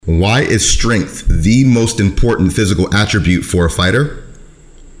Why is strength the most important physical attribute for a fighter?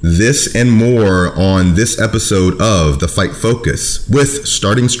 This and more on this episode of The Fight Focus with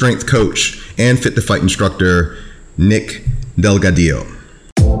starting strength coach and Fit to Fight instructor, Nick Delgadillo.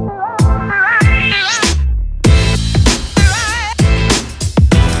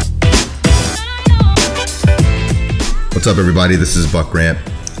 What's up, everybody? This is Buck Grant.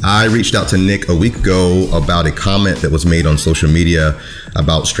 I reached out to Nick a week ago about a comment that was made on social media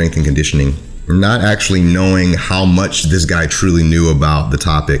about strength and conditioning, not actually knowing how much this guy truly knew about the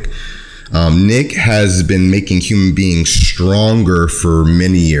topic. Nick has been making human beings stronger for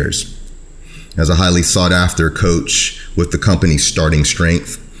many years. As a highly sought after coach with the company Starting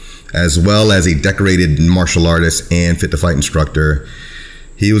Strength, as well as a decorated martial artist and Fit to Fight instructor,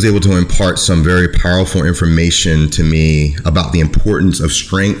 he was able to impart some very powerful information to me about the importance of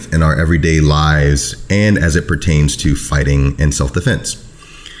strength in our everyday lives and as it pertains to fighting and self-defense.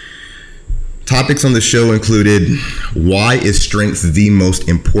 Topics on the show included: why is strength the most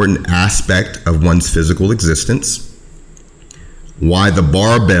important aspect of one's physical existence? Why the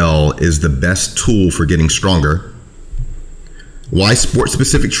barbell is the best tool for getting stronger? Why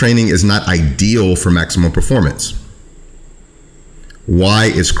sport-specific training is not ideal for maximum performance? Why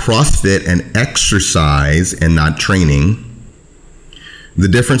is CrossFit an exercise and not training? The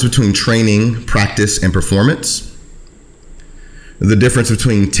difference between training, practice, and performance. The difference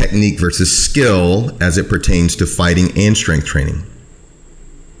between technique versus skill as it pertains to fighting and strength training.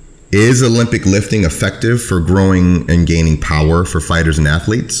 Is Olympic lifting effective for growing and gaining power for fighters and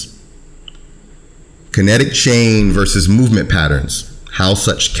athletes? Kinetic chain versus movement patterns. How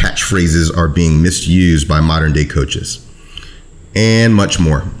such catchphrases are being misused by modern day coaches. And much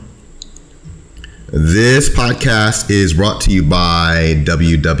more. This podcast is brought to you by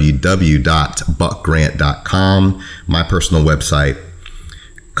www.buckgrant.com, my personal website.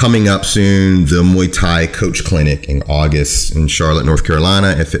 Coming up soon, the Muay Thai Coach Clinic in August in Charlotte, North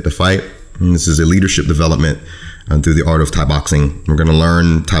Carolina at Fit to Fight. And this is a leadership development through the art of Thai boxing. We're going to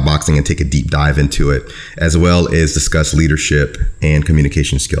learn Thai boxing and take a deep dive into it, as well as discuss leadership and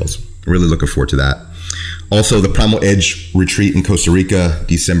communication skills. Really looking forward to that. Also, the Primal Edge retreat in Costa Rica,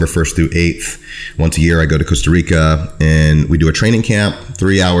 December 1st through 8th. Once a year, I go to Costa Rica and we do a training camp,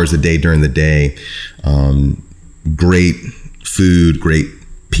 3 hours a day during the day. Great food, great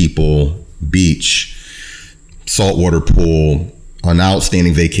people, beach, saltwater pool, an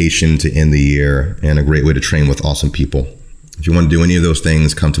outstanding vacation to end the year, and a great way to train with awesome people. If you want to do any of those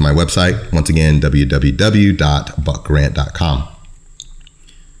things, come to my website. Once again, www.buckgrant.com.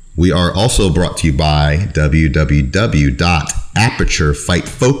 We are also brought to you by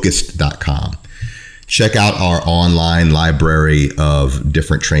www.aperturefightfocused.com. Check out our online library of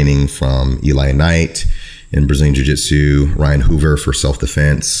different training from Eli Knight in Brazilian Jiu-Jitsu, Ryan Hoover for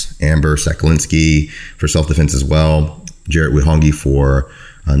self-defense, Amber Sakalinski for self-defense as well, Jarrett Wihongi for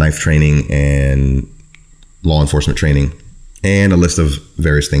knife training and law enforcement training, and a list of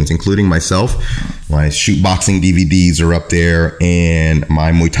various things, including myself. My shoot boxing DVDs are up there, and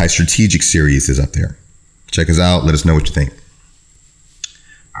my Muay Thai strategic series is up there. Check us out. Let us know what you think.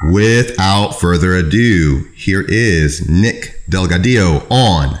 Without further ado, here is Nick Delgadillo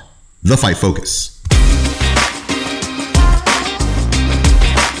on The Fight Focus.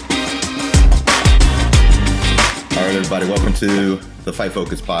 All right, everybody. Welcome to The Fight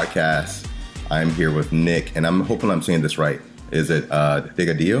Focus podcast. I'm here with Nick, and I'm hoping I'm saying this right. Is it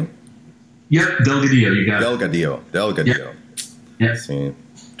Delgadillo? Yep, Delgadillo. You got Delgadillo. Yep. Yep. See,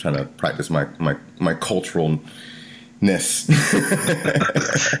 trying to practice my culturalness.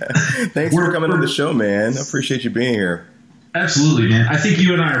 Thanks for coming on the show, man. I appreciate you being here. Absolutely, man. I think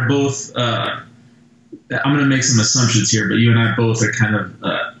you and I are both. I'm going to make some assumptions here, but you and I both are kind of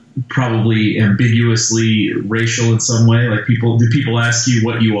probably ambiguously racial in some way. Like, do people ask you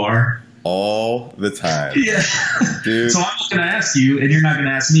what you are? All the time. Yeah. Dude. So I'm just going to ask you, and you're not going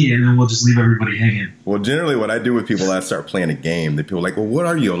to ask me, and then we'll just leave everybody hanging. Well, generally what I do with people, I start playing a game. The people are like, well, what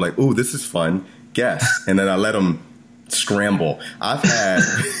are you? I'm like, oh, this is fun. Guess. And then I let them scramble. I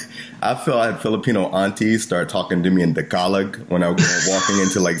had Filipino aunties start talking to me in Tagalog when I was walking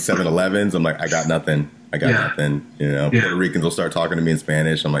into like 7-Elevens. I'm like, I got nothing. Nothing. You know, Puerto Ricans will start talking to me in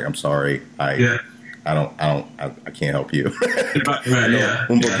Spanish. I'm like, I'm sorry. I can't help you. Right, I know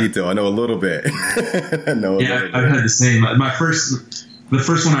un poquito. I know a little bit. I've had the same. The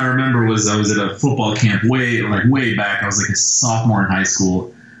first one I remember was I was at a football camp way back. I was like a sophomore in high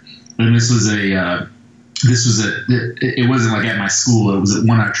school, and it wasn't like at my school. It was at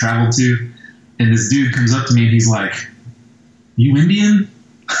one I traveled to, and this dude comes up to me and he's like, "You Indian?"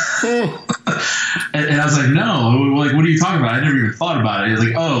 And I was like, no, like, what are you talking about? I never even thought about it. He was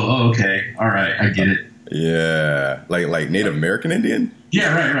like, oh, okay. All right. I get it. Yeah. Like Native American Indian?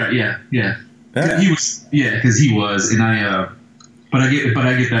 Yeah. Right. Yeah. He was, because he was. And but I get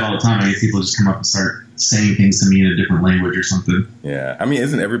that all the time. I get people just come up and start saying things to me in a different language or something. Yeah. I mean,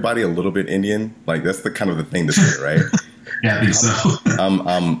 isn't everybody a little bit Indian? Like, that's the kind of the thing to say, right? Yeah, I think so. I'm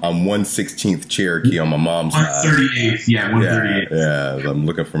 1/16 Cherokee on my mom's side. 1/38. Yeah, 1/38. Yeah, I'm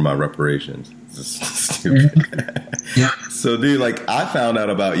looking for my reparations. It's just stupid. Yeah. So, dude, like, I found out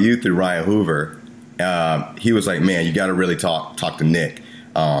about you through Ryan Hoover. He was like, man, you got to really talk to Nick,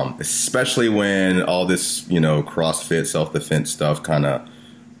 especially when all this, CrossFit self-defense stuff kind of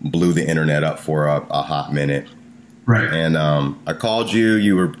blew the internet up for a hot minute. Right. And I called you.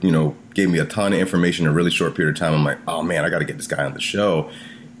 You were, gave me a ton of information in a really short period of time. I'm like, oh man, I got to get this guy on the show.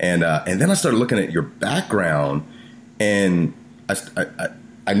 And then I started looking at your background, and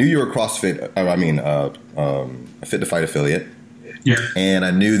I knew you were a CrossFit. A Fit to Fight affiliate. Yeah. And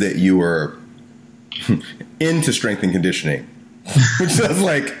I knew that you were into strength and conditioning, which I was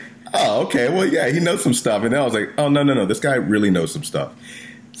like, oh, okay, well, yeah, he knows some stuff. And then I was like, oh, no, this guy really knows some stuff.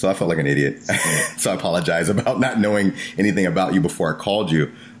 So I felt like an idiot. So I apologize about not knowing anything about you before I called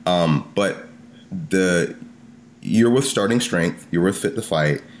you. But you're with Starting Strength, you're with Fit to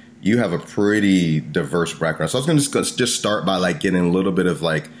Fight. You have a pretty diverse background. So I was going to just start by like getting a little bit of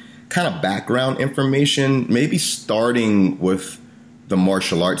like kind of background information, maybe starting with the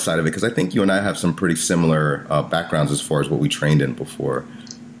martial arts side of it, because I think you and I have some pretty similar backgrounds as far as what we trained in before.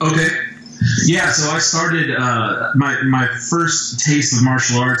 Okay. Yeah, so I started, my first taste of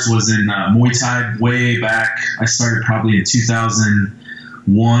martial arts was in Muay Thai way back. I started probably in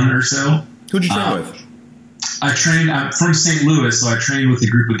 2001 or so. Who'd you train with? I'm from St. Louis, so I trained with a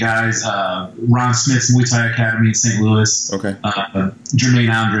group of guys. Ron Smith's Muay Thai Academy in St. Louis. Okay.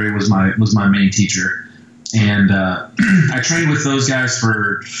 Jermaine Andre was my main teacher. And I trained with those guys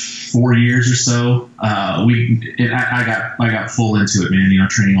for 4 years or so. I got full into it, man.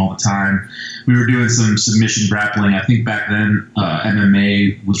 Training all the time. We were doing some submission grappling. I think back then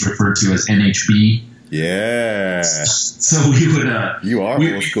MMA was referred to as NHB. Yeah. So we would. You are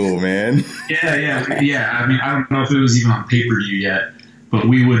old school, man. Yeah. I mean, I don't know if it was even on pay-per-view yet, but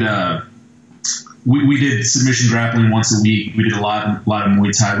we would. We did submission grappling once a week. We did a lot of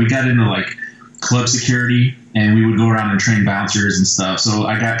Muay Thai. We got into like club security, and we would go around and train bouncers and stuff. So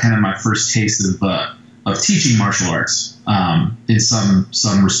I got kind of my first taste of teaching martial arts in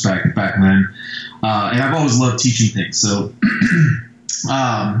some respect back then. And I've always loved teaching things. So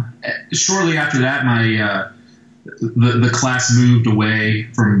shortly after that, the class moved away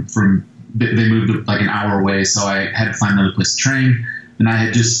from they moved like an hour away. So I had to find another place to train, and I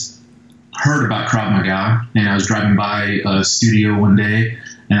had just heard about Krav Maga, and I was driving by a studio one day,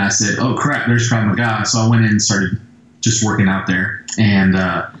 and I said, oh crap, there's Krav Maga. So I went in and started just working out there. And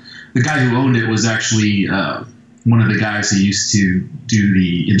the guy who owned it was actually one of the guys who used to do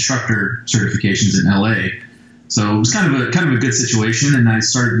the instructor certifications in LA. So it was kind of a good situation. And I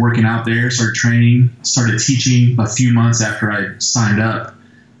started working out there, started training, started teaching a few months after I signed up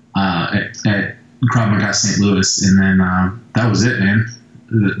at Krav Maga St. Louis. And then that was it, man.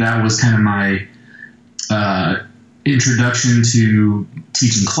 That was kind of my introduction to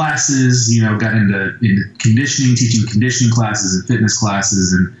teaching classes, got into conditioning, teaching conditioning classes and fitness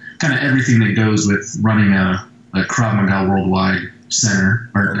classes, and kind of everything that goes with running a Krav Maga Worldwide center,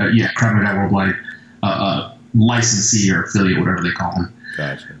 or Krav Maga Worldwide licensee or affiliate, whatever they call them.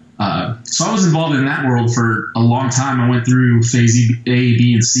 Gotcha. So I was involved in that world for a long time. I went through phase A,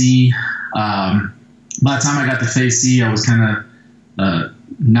 B, and C. By the time I got to phase C, I was kind of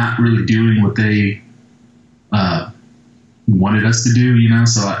not really doing what they wanted us to do,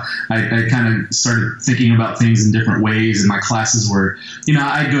 so I kind of started thinking about things in different ways, and my classes were,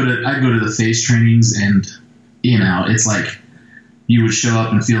 I'd go to the phase trainings, and it's like you would show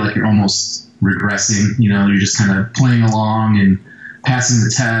up and feel like you're almost regressing, you're just kind of playing along and passing the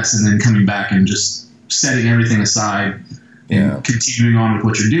test, and then coming back and just setting everything aside and continuing on with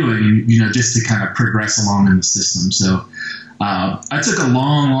what you're doing, and just to kind of progress along in the system. So I took a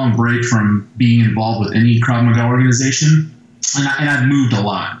long break from being involved with any Krav Maga organization, and I've moved a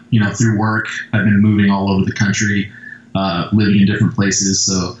lot, through work. I've been moving all over the country, living in different places.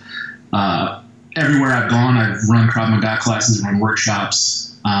 So everywhere I've gone, I've run Krav Maga classes, run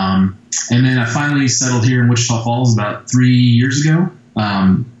workshops, and then I finally settled here in Wichita Falls about 3 years ago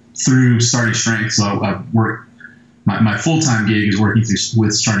through Starting Strength. So I work. My full-time gig is working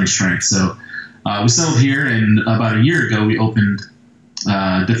with Starting Strength. So we settled here, and about a year ago we opened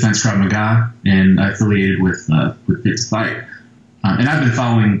Defense Krav Maga, and I affiliated with Fit to Fight. And I've been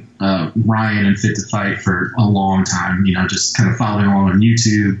following Ryan and Fit to Fight for a long time, just kind of following along on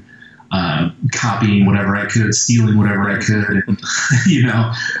YouTube, copying whatever I could, stealing whatever I could. And,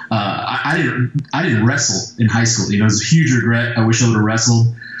 I didn't wrestle in high school. It was a huge regret. I wish I would have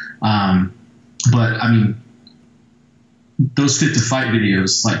wrestled. But I mean, those Fit to Fight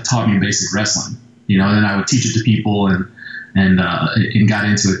videos like taught me basic wrestling, and then I would teach it to people and got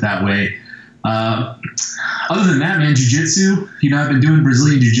into it that way. Other than that, man, jiu-jitsu, I've been doing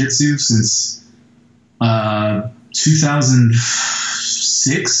Brazilian jiu-jitsu since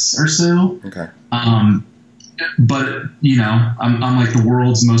 2006 or so. Okay. But I'm like the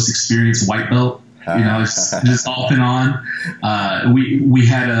world's most experienced white belt. It's just off and on. We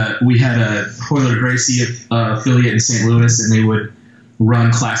had a Royler Gracie affiliate in St. Louis, and they would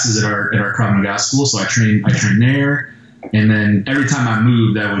run classes at our Krav Maga school. So I trained there. And then every time I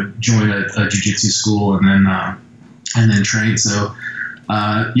moved, I would join a jiu-jitsu school and then train. So,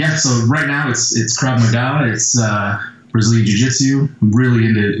 so right now it's Krav Maga, it's Brazilian jiu-jitsu. I'm really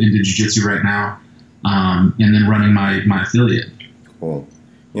into jiu-jitsu right now, and then running my affiliate. Cool.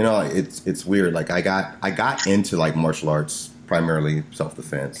 It's weird. Like I got into like martial arts, primarily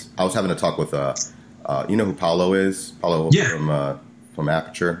self-defense. I was having a talk with you know who Paulo is? Paulo from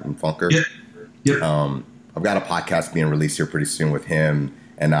Aperture and Funker. Yep. I've got a podcast being released here pretty soon with him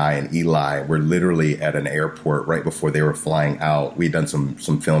and I and Eli. We're literally at an airport right before they were flying out. We'd done some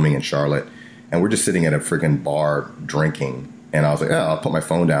filming in Charlotte, and we're just sitting at a freaking bar drinking. And I was like, I'll put my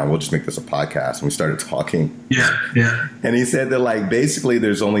phone down. We'll just make this a podcast. And we started talking. Yeah. And he said that, like, basically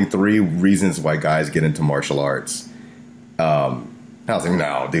there's only 3 reasons why guys get into martial arts. I was like,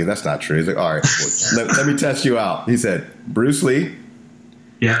 no, dude, that's not true. He's like, all right, well, let me test you out. He said, Bruce Lee.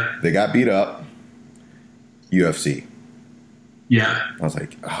 Yeah. They got beat up. UFC. Yeah. I was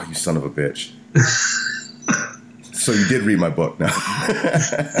like, oh, you son of a bitch. So you did read my book now.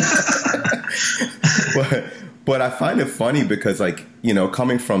 But I find it funny because, like,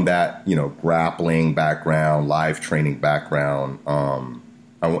 coming from that, grappling background, live training background,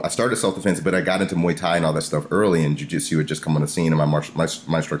 I started self-defense, but I got into Muay Thai and all that stuff early, and jiu-jitsu had just come on the scene, and my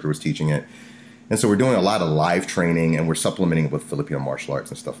instructor was teaching it. And so we're doing a lot of live training, and we're supplementing it with Filipino martial arts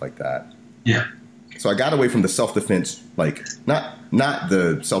and stuff like that. Yeah. So I got away from the self-defense, like not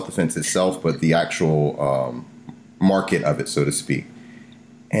the self-defense itself, but the actual market of it, so to speak.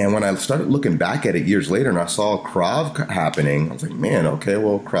 And when I started looking back at it years later and I saw Krav happening, I was like, man, okay,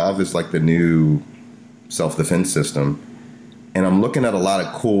 well, Krav is like the new self-defense system. And I'm looking at a lot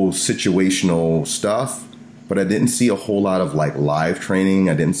of cool situational stuff, but I didn't see a whole lot of like live training.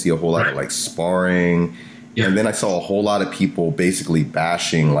 I didn't see a whole lot of like sparring. Yeah. And then I saw a whole lot of people basically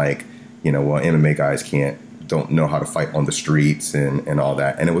bashing like, MMA guys don't know how to fight on the streets and all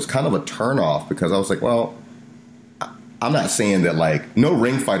that. And it was kind of a turnoff because I was like, well, I'm not saying that like no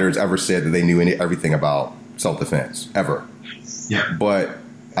ring fighters ever said that they knew everything about self-defense ever. Yeah. But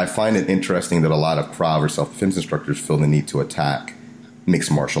I find it interesting that a lot of Krav or self-defense instructors feel the need to attack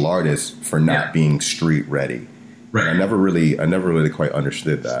mixed martial artists for not being street ready. Right. I never really quite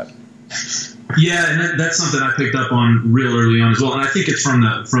understood that. Yeah, and that's something I picked up on real early on as well. And I think it's from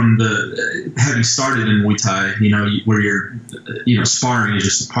the having started in Muay Thai, where you're, sparring is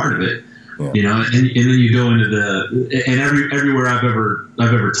just a part of it, and then you go into everywhere I've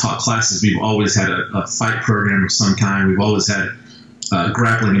ever taught classes, we've always had a fight program of some kind. We've always had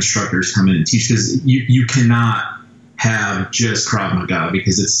grappling instructors come in and teach, because you cannot have just Krav Maga,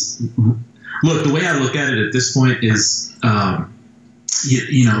 because the way I look at it at this point is,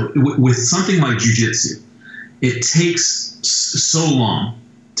 with something like jiu-jitsu, it takes so long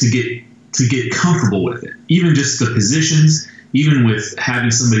to get comfortable with it. Even just the positions, even with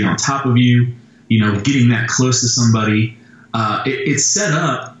having somebody on top of you, getting that close to somebody, it's set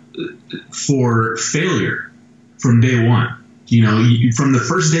up for failure from day one. From the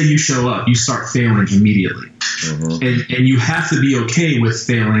first day you show up, you start failing immediately. Mm-hmm. And you have to be okay with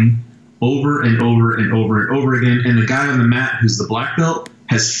failing over and over and over and over again. And the guy on the mat who's the black belt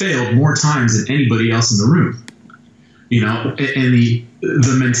has failed more times than anybody else in the room. And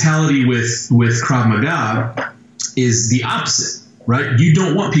the mentality with Krav Maga is the opposite, right? You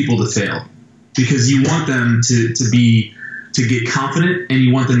don't want people to fail, because you want them to get confident, and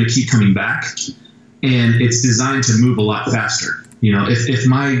you want them to keep coming back. And it's designed to move a lot faster. If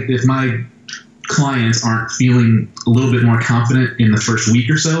my clients aren't feeling a little bit more confident in the first week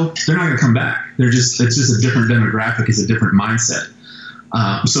or so, they're not going to come back. It's just a different demographic. It's a different mindset.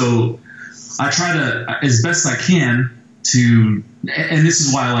 So I try to, as best I can, and this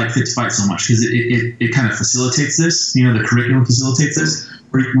is why I like Fit to Fight so much, because it kind of facilitates this, the curriculum facilitates this,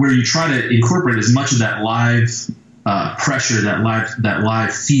 where you try to incorporate as much of that live pressure that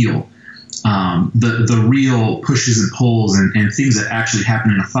live feel, the real pushes and pulls and things that actually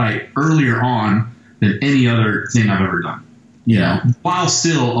happen in a fight earlier on than any other thing I've ever done. You know, while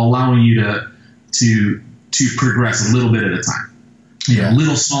still allowing you to progress a little bit at a time. You know,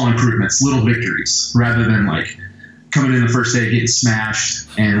 little small improvements, little victories, rather than like coming in the first day getting smashed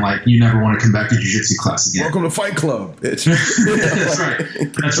and like you never want to come back to jiu-jitsu class again. Welcome to Fight Club. That's right.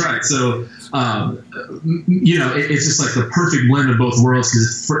 That's right. So, you know, it's just like the perfect blend of both worlds,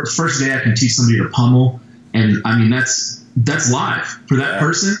 because first day I can teach somebody to pummel, and I mean that's live for that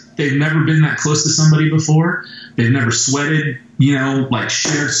person. They've never been that close to somebody before. They've never sweated, you know, like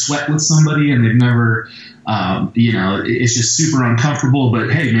shared sweat with somebody, and they've never, you know, it's just super uncomfortable.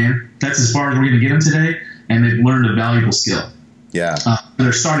 But hey, man, that's as far as we're going to get them today. And they've learned a valuable skill. Yeah.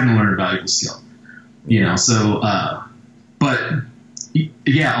 They're starting to learn a valuable skill. You know, so, but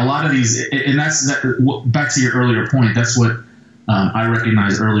yeah, a lot of these, and back to your earlier point, that's what I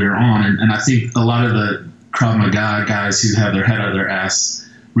recognized earlier on. And I think a lot of the Krav Maga guys who have their head out of their ass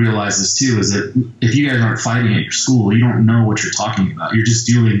realize this too, is that if you guys aren't fighting at your school, you don't know what you're talking about. You're just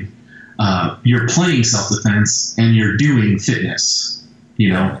doing, you're playing self-defense and you're doing fitness, you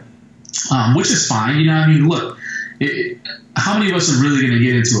know. Which is fine, you know. I mean, look, how many of us are really going to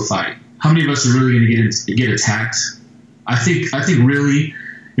get into a fight? How many of us are really going to get attacked? I think really,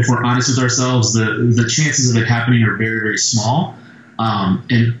 if we're honest with ourselves, the chances of it happening are very, very small.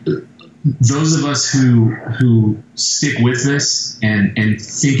 And those of us who stick with this and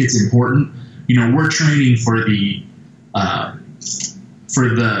think it's important, you know, we're training for the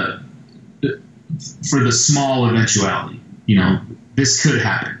small eventuality. You know, this could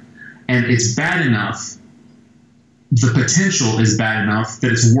happen. And it's bad enough, the potential is bad enough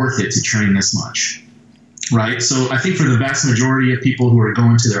that it's worth it to train this much, right? So I think for the vast majority of people who are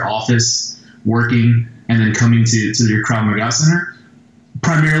going to their office, working, and then coming to your Krav Maga center,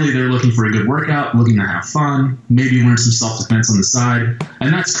 primarily they're looking for a good workout, looking to have fun, maybe learn some self-defense on the side.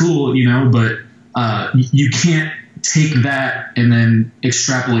 And that's cool, you know, but you can't take that and then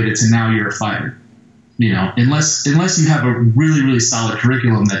extrapolate it to now you're a fighter. You know, unless you have a really, really solid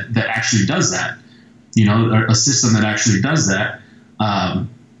curriculum that actually does that, you know, a system that actually does that, and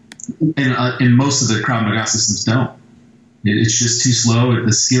most of the Krav Maga systems don't. It's just too slow.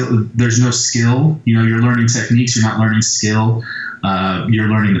 The skill, there's no skill. You know, you're learning techniques. You're not learning skill. You're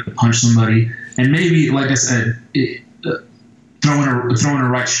learning to punch somebody, and maybe, like I said, throwing a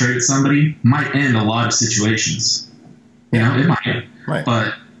right straight at somebody might end a lot of situations. You know, it might, right.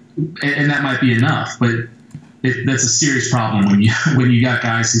 But. And that might be enough, but that's a serious problem when you got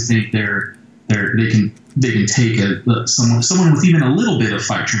guys who think they can take someone with even a little bit of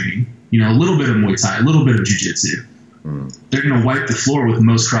fight training, you know, a little bit of Muay Thai, a little bit of Jiu-Jitsu. They're going to wipe the floor with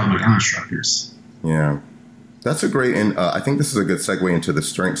most Krav Maga instructors. Yeah, that's a great, and I think this is a good segue into the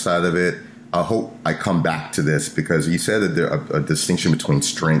strength side of it. I hope I come back to this because you said that there's a distinction between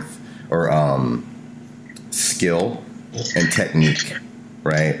strength or skill and technique.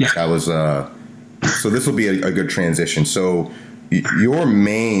 Right. Yeah. That was so this will be a good transition. So your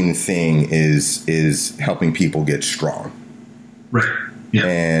main thing is helping people get strong. Right. Yeah.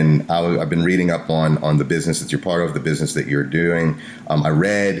 And I've been reading up on the business that you're part of, the business that you're doing. I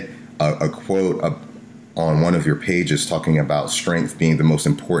read a quote on one of your pages talking about strength being the most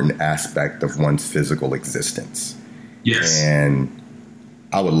important aspect of one's physical existence. Yes. And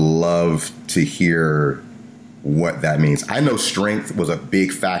I would love to hear what that means. I know strength was a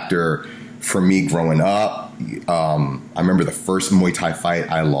big factor for me growing up. I remember the first Muay Thai fight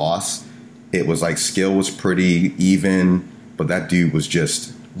I lost. It was like skill was pretty even, but that dude was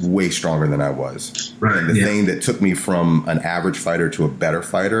just way stronger than I was. Right. And the thing that took me from an average fighter to a better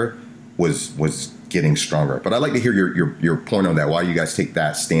fighter was getting stronger. But I'd like to hear your point on that. Why you guys take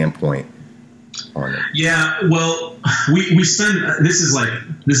that standpoint on it? Yeah, well, we spend this is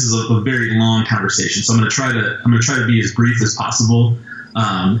a very long conversation, so I'm gonna try to be as brief as possible.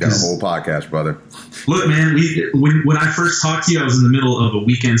 Got a whole podcast, brother. Look, man, when I first talked to you, I was in the middle of a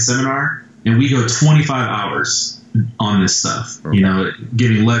weekend seminar, and we go 25 hours on this stuff. Okay. You know,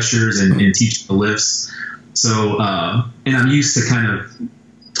 giving lectures and teaching the lifts. So, and I'm used to kind of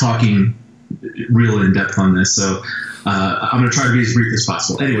talking real in depth on this. So, I'm going to try to be as brief as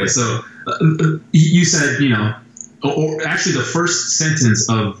possible. Anyway, so you said, you know, or actually the first sentence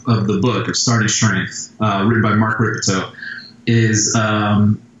of the book of Starting Strength, written by Mark Rippetoe, is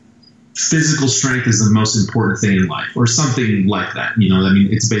physical strength is the most important thing in life, or something like that. You know, I mean,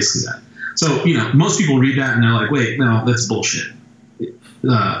 it's basically that. So, you know, most people read that and they're like, wait, no, that's bullshit.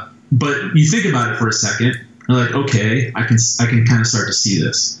 But you think about it for a second, you're like, okay, I can kind of start to see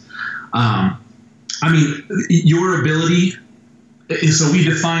this. I mean, your ability. So we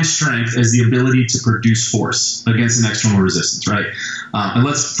define strength as the ability to produce force against an external resistance, right? And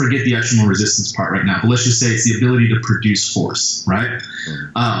let's forget the external resistance part right now, but let's just say it's the ability to produce force, right?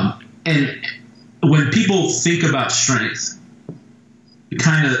 And when people think about strength,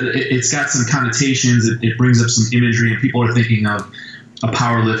 it's got some connotations. It brings up some imagery, and people are thinking of a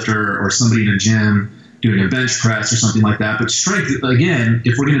power lifter or somebody in a gym doing a bench press or something like that. But strength, again,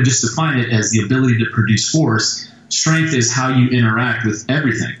 if we're going to just define it as the ability to produce force, strength is how you interact with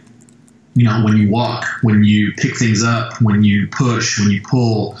everything. You know, when you walk, when you pick things up, when you push, when you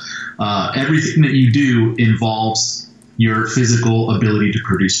pull, everything that you do involves your physical ability to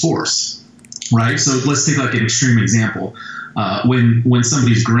produce force, right? So let's take like an extreme example. When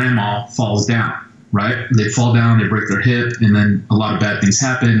somebody's grandma falls down, right? They fall down, they break their hip, and then a lot of bad things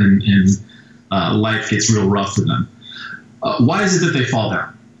happen, and life gets real rough for them. Why is it that they fall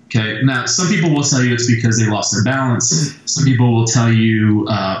down? Okay. Now, some people will tell you it's because they lost their balance. Some people will tell you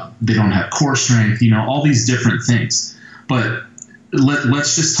they don't have core strength. You know, all these different things. But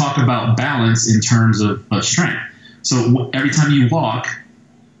let's just talk about balance in terms of strength. So every time you walk,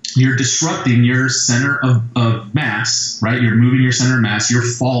 you're disrupting your center of mass, right? You're moving your center of mass. You're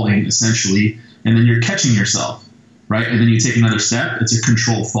falling essentially, and then you're catching yourself, right? And then you take another step. It's a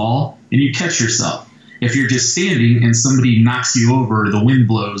controlled fall, and you catch yourself. If you're just standing and somebody knocks you over, the wind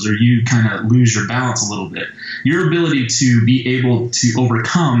blows, or you kind of lose your balance a little bit, your ability to be able to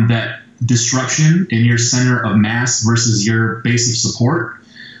overcome that disruption in your center of mass versus your base of support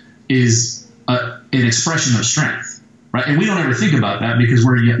is an expression of strength, right? And we don't ever think about that because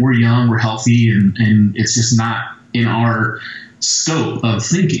we're young, we're healthy, and it's just not in our scope of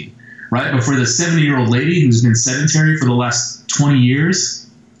thinking, right? But for the 70-year-old lady who's been sedentary for the last 20 years,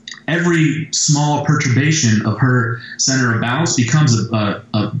 every small perturbation of her center of balance becomes a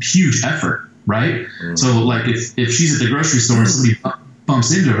huge effort, right? Mm-hmm. So like if she's at the grocery store and somebody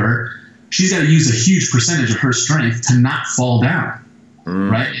bumps into her, she's got to use a huge percentage of her strength to not fall down,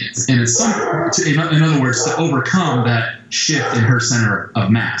 right? And it's in other words, to overcome that shift in her center of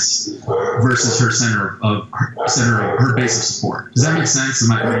mass versus her center of her base of support. Does that make sense?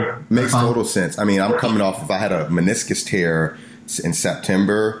 Makes total sense. I mean, I'm coming off, if I had a meniscus tear in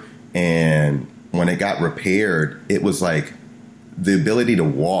September, and when it got repaired, it was like the ability to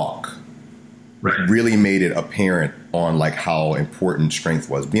walk really made it apparent on like how important strength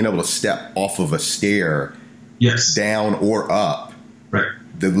was. Being able to step off of a stair, down or up. Right.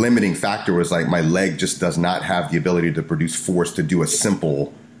 The limiting factor was like my leg just does not have the ability to produce force to do a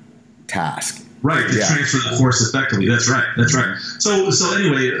simple task. Right, to transfer the force effectively. That's right. So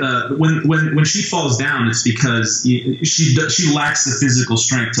anyway, when she falls down, it's because she lacks the physical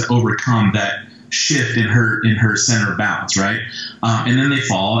strength to overcome that shift in her center of balance, right? And then they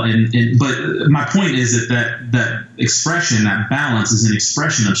fall. But my point is that expression, that balance, is an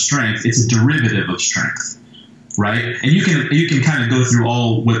expression of strength. It's a derivative of strength, right? And you can kind of go through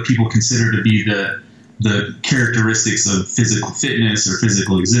all what people consider to be the characteristics of physical fitness or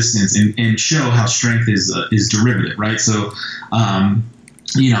physical existence and show how strength is derivative, right? So,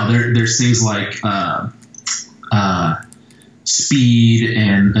 there's things like speed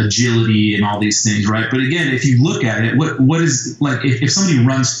and agility and all these things, right? But again, if you look at it, what is like if somebody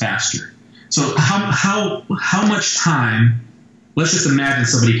runs faster? So how much time? Let's just imagine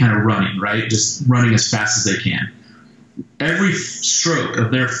somebody kind of running, right? Just running as fast as they can. Every stroke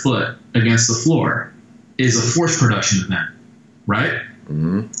of their foot against the floor is a force production event, right?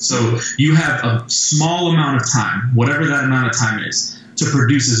 Mm-hmm. So you have a small amount of time, whatever that amount of time is, to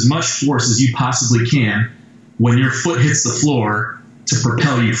produce as much force as you possibly can when your foot hits the floor to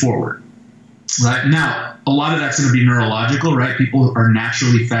propel you forward, right? Now, a lot of that's going to be neurological, right? People are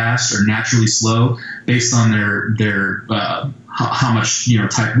naturally fast or naturally slow based on their how much,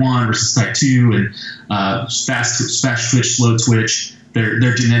 type 1 versus type 2 and fast twitch, slow twitch, their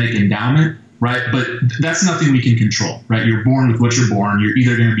genetic endowment. Right, but that's nothing we can control. Right, you're born with what you're born. You're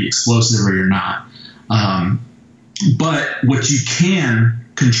either going to be explosive or you're not. But what you can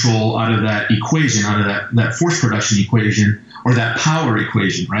control out of that equation, out of that force production equation, or that power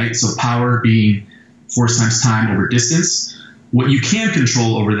equation, right? So power being force times time over distance. What you can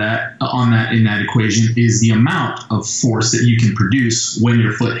control over that in that equation is the amount of force that you can produce when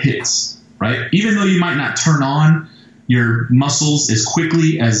your foot hits. Right, even though you might not turn on your muscles as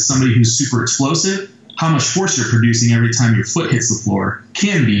quickly as somebody who's super explosive, how much force you're producing every time your foot hits the floor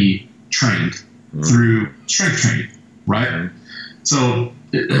can be trained through strength training, right? So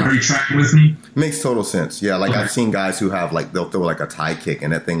are you tracking with me? Makes total sense. Yeah, like okay. I've seen guys who have they'll throw like a tie kick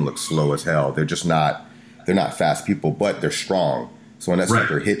and that thing looks slow as hell. They're not fast people, but they're strong. So when that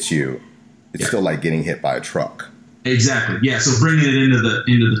sucker hits you, it's still like getting hit by a truck. Exactly. Yeah. So bringing it into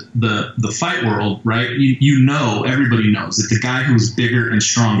the fight world, right? Everybody knows that the guy who's bigger and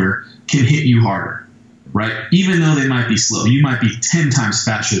stronger can hit you harder, right? Even though they might be slow, you might be 10 times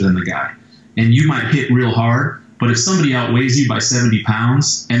faster than the guy, and you might hit real hard. But if somebody outweighs you by 70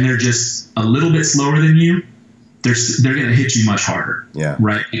 pounds and they're just a little bit slower than you, they're going to hit you much harder. Yeah.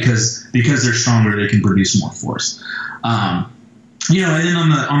 Right. Because they're stronger, they can produce more force. And then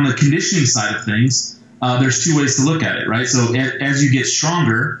on the conditioning side of things, there's two ways to look at it, right? So as you get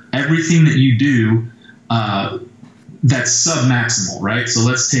stronger, everything that you do, that's sub-maximal, right? So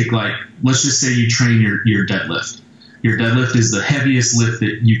let's just say you train your deadlift. Your deadlift is the heaviest lift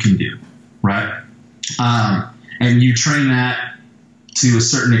that you can do, right? And you train that to a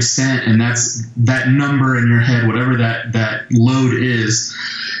certain extent, and that number in your head, whatever that load is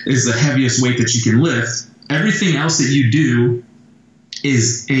the heaviest weight that you can lift. Everything else that you do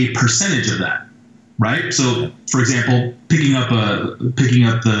is a percentage of that, right? So, for example, picking up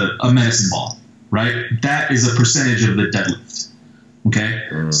a medicine ball, right? That is a percentage of the deadlift,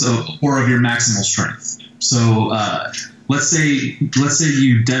 okay? So, or of your maximal strength. So, let's say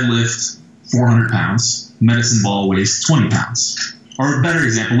you deadlift 400 pounds. Medicine ball weighs 20 pounds. Or a better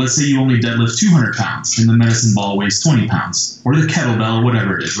example, let's say you only deadlift 200 pounds and the medicine ball weighs 20 pounds, or the kettlebell, or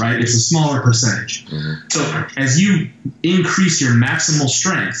whatever it is, right? It's a smaller percentage. So as you increase your maximal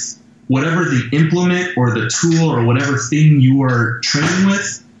strength, whatever the implement or the tool or whatever thing you are training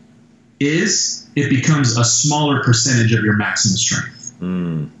with is, it becomes a smaller percentage of your maximal strength.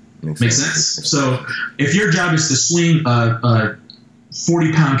 Makes sense? So if your job is to swing a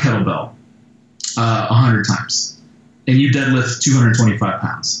 40-pound kettlebell 100 times, and you deadlift 225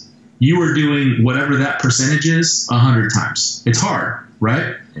 pounds, you are doing whatever that percentage is 100 times. It's hard,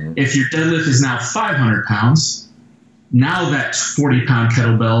 right? If your deadlift is now 500 pounds, now that 40-pound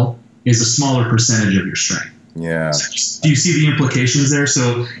kettlebell is a smaller percentage of your strength. Yeah. So do you see the implications there?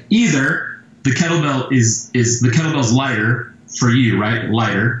 So either the kettlebell is the kettlebell's lighter for you, right?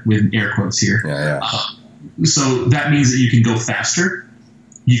 Lighter with air quotes here. Yeah. So that means that you can go faster.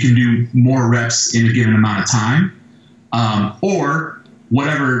 You can do more reps in a given amount of time. Or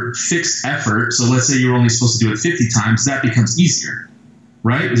whatever fixed effort. So let's say you're only supposed to do it 50 times, that becomes easier,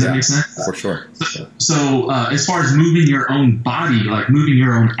 right? Does that make sense? For sure. So as far as moving your own body, like moving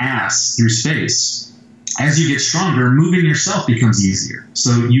your own ass through space, as you get stronger, moving yourself becomes easier.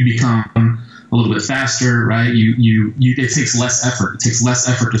 So you become a little bit faster, right? It takes less effort. It takes less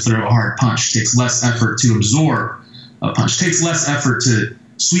effort to throw a hard punch. It takes less effort to absorb a punch. It takes less effort to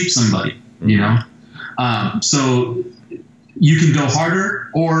sweep somebody, you know? So you can go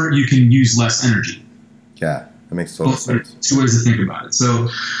harder or you can use less energy. Yeah, that makes total sense. Two ways to think about it. So,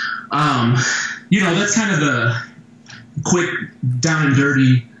 that's kind of the quick down and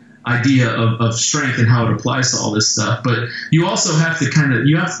dirty idea of strength and how it applies to all this stuff. But you also have to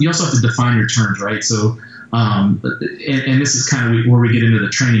you also have to define your terms, right? So, and this is kind of where we get into the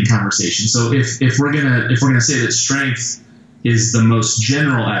training conversation. So if we're gonna say that strength is the most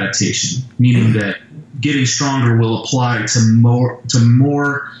general adaptation, meaning that getting stronger will apply to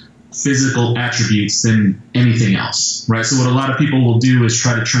more physical attributes than anything else, right? So what a lot of people will do is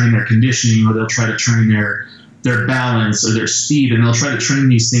try to train their conditioning, or they'll try to train their balance or their speed, and they'll try to train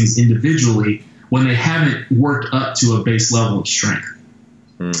these things individually when they haven't worked up to a base level of strength,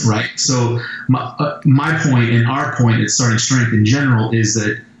 right? So my point and our point at Starting Strength in general is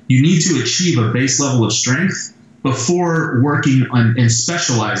that you need to achieve a base level of strength before working on and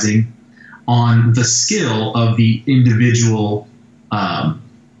specializing on the skill of the individual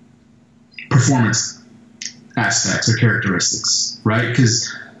performance aspects or characteristics, right?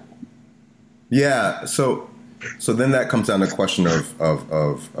 Because so then that comes down to the question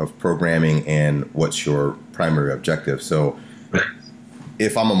of programming and what's your primary objective. So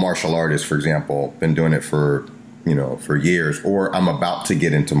if I'm a martial artist, for example, been doing it for years, or I'm about to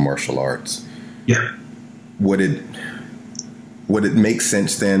get into martial arts, would it make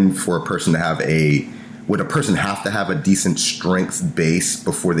sense then for a person to have would a person have to have a decent strength base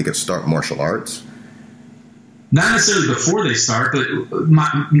before they could start martial arts? Not necessarily before they start, but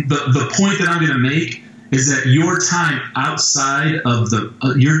the point that I'm going to make is that your time outside of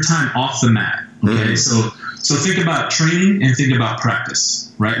your time off the mat. Okay, so think about training and think about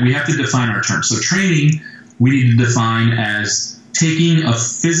practice, right? We have to define our terms. So training, we need to define as taking a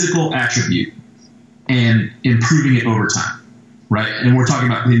physical attribute and improving it over time. Right, and we're talking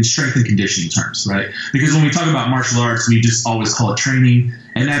about in strength and conditioning terms, right? Because when we talk about martial arts, we just always call it training,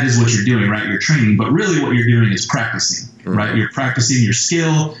 and that is what you're doing, right? You're training, but really what you're doing is practicing. right? You're practicing your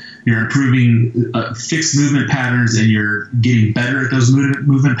skill, you're improving fixed movement patterns, and you're getting better at those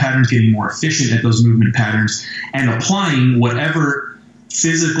movement patterns, getting more efficient at those movement patterns, and applying whatever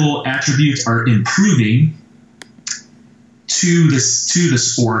physical attributes are improving to the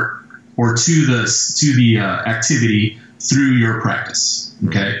sport or to the activity through your practice.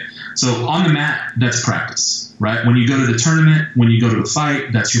 Okay, so on the mat, that's practice, right? When you go to the tournament, when you go to the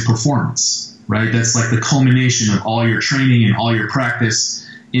fight, that's your performance, right? That's like the culmination of all your training and all your practice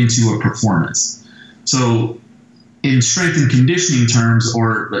into a performance. So in strength and conditioning terms,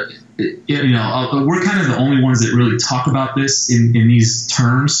 or we're kind of the only ones that really talk about this in these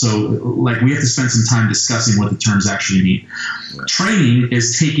terms. So like we have to spend some time discussing what the terms actually mean. Right. Training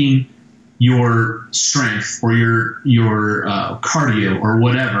is taking your strength or your cardio or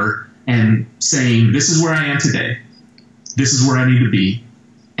whatever and saying, this is where I am today, this is where I need to be,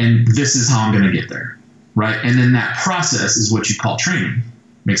 and this is how I'm going to get there, right? And then that process is what you call training.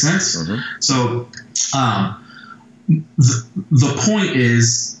 Make sense? Mm-hmm. So the point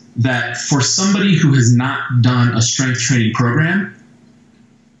is that for somebody who has not done a strength training program,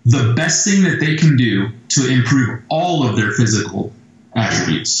 the best thing that they can do to improve all of their physical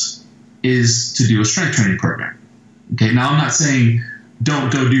attributes is to do a strength training program. Okay, now I'm not saying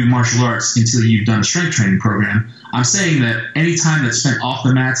don't go do martial arts until you've done a strength training program. I'm saying that any time that's spent off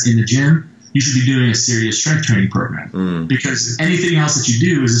the mats in the gym, you should be doing a serious strength training program, because anything else that you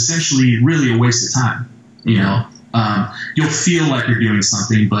do is essentially really a waste of time. You know, you'll feel like you're doing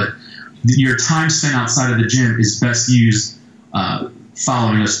something, but your time spent outside of the gym is best used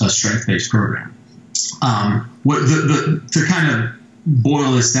following a strength-based program. To kind of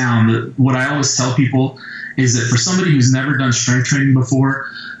boil this down, what I always tell people is that for somebody who's never done strength training before,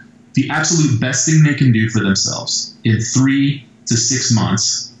 the absolute best thing they can do for themselves in 3 to 6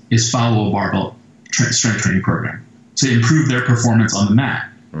 months is follow a barbell strength training program to improve their performance on the mat.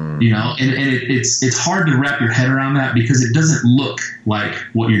 You know, and it's hard to wrap your head around that because it doesn't look like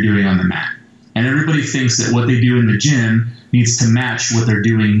what you're doing on the mat. And everybody thinks that what they do in the gym needs to match what they're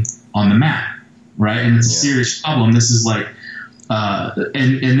doing on the mat, right? And it's a serious problem. This is like,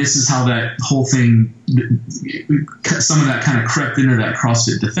 and this is how that whole thing, some of that kind of crept into that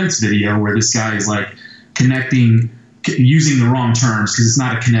CrossFit Defense video where this guy is like using the wrong terms because it's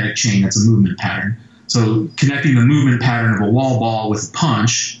not a kinetic chain, it's a movement pattern. So connecting the movement pattern of a wall ball with a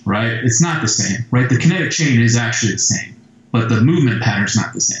punch, right? It's not the same, right? The kinetic chain is actually the same, but the movement pattern's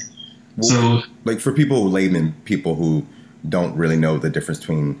not the same. Well, so, like for laymen people who don't really know the difference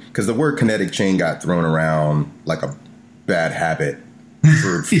between, because the word kinetic chain got thrown around like a bad habit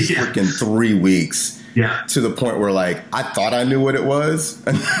for freaking 3 weeks. Yeah. To the point where like I thought I knew what it was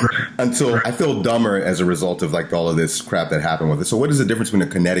until I feel dumber as a result of like all of this crap that happened with it. So what is the difference between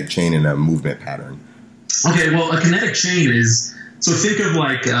a kinetic chain and a movement pattern? Okay, well, a kinetic chain is, so think of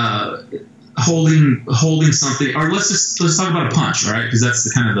like holding something, or let's talk about a punch, all right? Because that's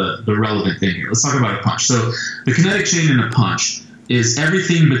the kind of the relevant thing here. Let's talk about a punch. So the kinetic chain in a punch is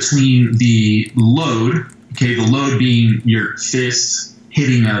everything between the load, okay, the load being your fist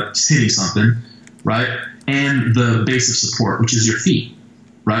hitting something, right, and the base of support, which is your feet,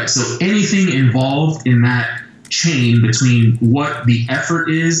 right? So anything involved in that chain between what the effort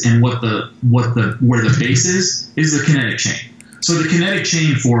is and where the base is the kinetic chain. So the kinetic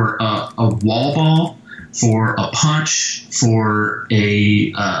chain for a wall ball, for a punch, for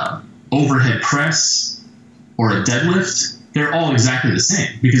a overhead press, or a deadlift, they're all exactly the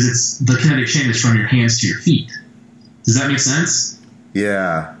same because it's the kinetic chain is from your hands to your feet. Does that make sense?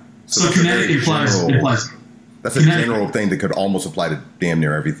 Yeah. So kinetic implies. That's a general thing that could almost apply to damn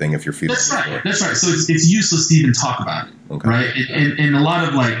near everything if you're feeling. That's right. That's right. So it's useless to even talk about it, right? And a lot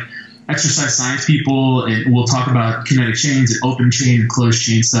of like exercise science people, and we'll talk about kinetic chains and open chain and closed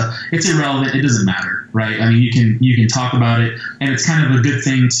chain stuff. It's irrelevant. It doesn't matter, right? I mean, you can talk about it, and it's kind of a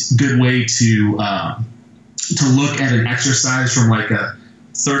good way to look at an exercise from like a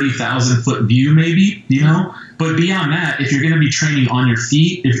 30,000 foot view, maybe, you know. But beyond that, if you're going to be training on your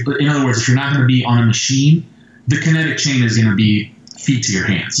feet, in other words, if you're not going to be on a machine, the kinetic chain is going to be feet to your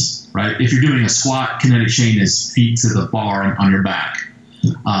hands, right? If you're doing a squat, kinetic chain is feet to the bar on your back.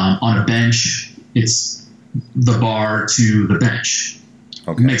 On a bench, it's the bar to the bench.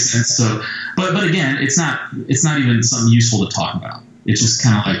 Okay. Makes sense. So, but again, it's not even something useful to talk about. It's just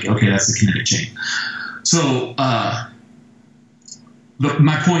kind of like, okay, that's the kinetic chain. So,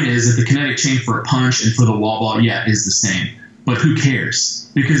 my point is that the kinetic chain for a punch and for the wall ball, is the same. But who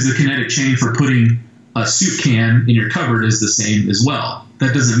cares? Because the kinetic chain for putting a soup can in your cupboard is the same as well.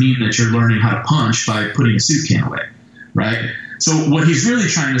 That doesn't mean that you're learning how to punch by putting a soup can away, right? So what he's really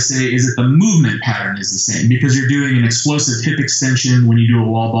trying to say is that the movement pattern is the same, because you're doing an explosive hip extension when you do a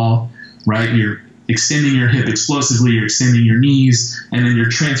wall ball, right? You're extending your hip explosively, you're extending your knees, and then you're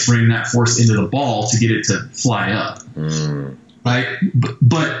transferring that force into the ball to get it to fly up, right?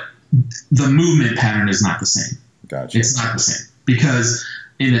 But the movement pattern is not the same. Gotcha. It's not the same, because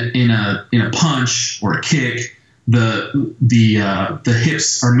in a punch or a kick, the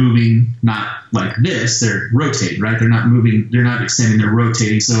hips are moving not like this, they're rotating, right? They're not moving, they're not extending, they're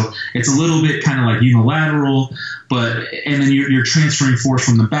rotating. So it's a little bit kind of like unilateral, and then you're transferring force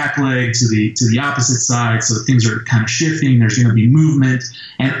from the back leg to the opposite side. So things are kind of shifting. There's going to be movement.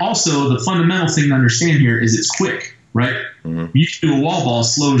 And also the fundamental thing to understand here is it's quick, right? Mm-hmm. You can do a wall ball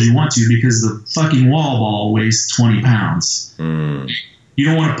as slow as you want to, because the fucking wall ball weighs 20 pounds. You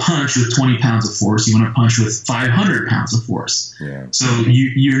don't want to punch with 20 pounds of force. You want to punch with 500 pounds of force. Yeah. So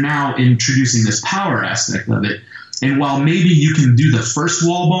you're now introducing this power aspect of it. And while maybe you can do the first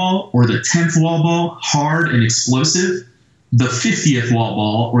wall ball or the 10th wall ball hard and explosive, the 50th wall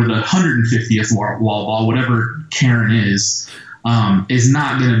ball or the 150th wall ball, whatever Karen is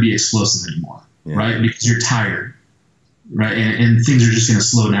not going to be explosive anymore, right? Because you're tired, right? And things are just going to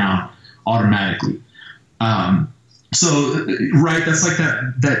slow down automatically. So, right, that's like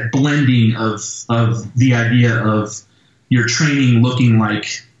that blending of the idea of your training looking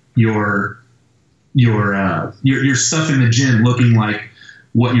like your stuff in the gym looking like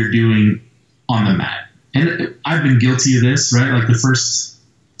what you're doing on the mat. And I've been guilty of this, right? Like the first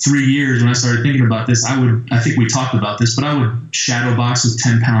 3 years when I started thinking about this, I think we talked about this, but I would shadow box with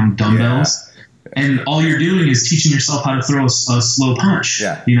 10-pound dumbbells. Yeah. And all you're doing is teaching yourself how to throw a slow punch.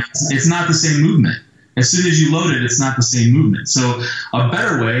 Yeah. You know, it's not the same movement. As soon as you load it, it's not the same movement. So a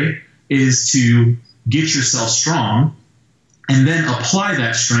better way is to get yourself strong and then apply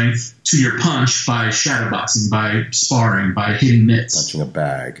that strength to your punch by shadowboxing, by sparring, by hitting mitts. Punching a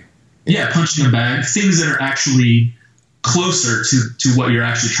bag. Yeah, punching a bag. Things that are actually closer to what you're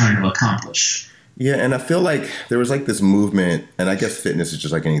actually trying to accomplish. Yeah, and I feel like there was like this movement, and I guess fitness is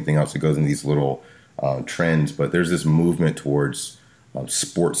just like anything else. It goes in these little trends, but there's this movement towards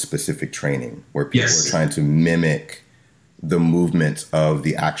sport-specific training where people are trying to mimic the movements of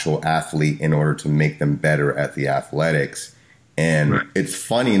the actual athlete in order to make them better at the athletics. And it's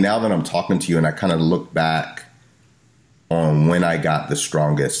funny now that I'm talking to you and I kind of look back on when I got the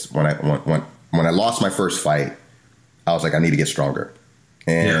strongest. When I lost my first fight, I was like, I need to get stronger.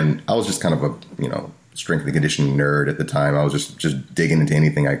 And I was just kind of a, strength and conditioning nerd at the time. I was just digging into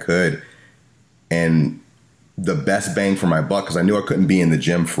anything I could. And the best bang for my buck, because I knew I couldn't be in the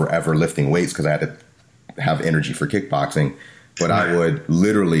gym forever lifting weights because I had to have energy for kickboxing, but I would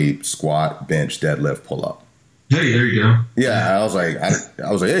literally squat, bench, deadlift, pull up. Hey, there you go. Yeah, I was like, hey,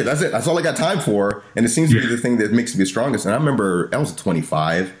 that's it. That's all I got time for. And it seems to be the thing that makes me the strongest. And I remember I was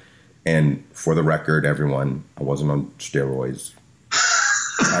 25, and for the record, everyone, I wasn't on steroids.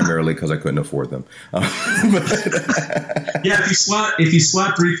 Primarily because I couldn't afford them. Yeah, if you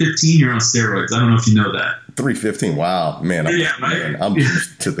squat 315, you're on steroids. I don't know if you know that. 315, wow, man. I'm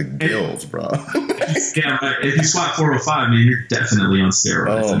used to the gills, bro. Yeah, right. If you squat 405, man, you're definitely on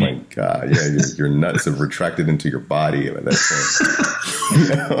steroids. Oh my god, yeah, your nuts have retracted into your body at that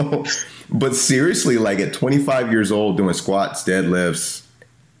point. But seriously, like at 25 years old, doing squats, deadlifts,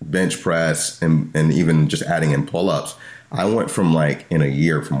 bench press, and even just adding in pull-ups. I went from in a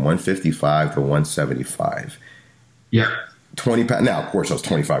year from 155 to 175. Yeah. 20 pounds. Now, of course, I was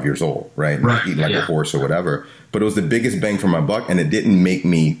 25 years old, right? Eating like a horse or whatever. But it was the biggest bang for my buck. And it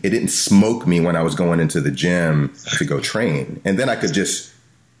didn't smoke me when I was going into the gym to go train. And then I could just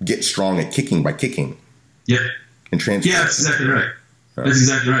get strong at kicking by kicking. Yep. And transfer. Yeah, that's exactly right. That's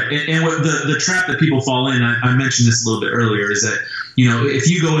exactly right. And what the trap that people fall in, I mentioned this a little bit earlier, is that, if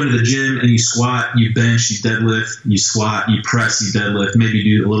you go into the gym and you squat, you bench, you deadlift, you squat, you press, you deadlift, maybe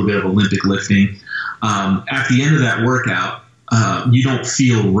do a little bit of Olympic lifting. At the end of that workout, you don't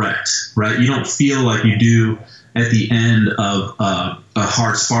feel wrecked, right? You don't feel like you do at the end of a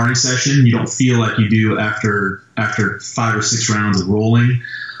hard sparring session. You don't feel like you do after 5 or 6 rounds of rolling.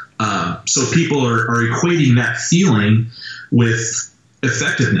 So people are equating that feeling with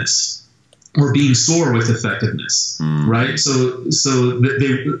effectiveness, or being sore with effectiveness, right? So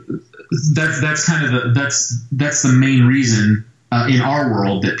that's kind of that's the main reason in our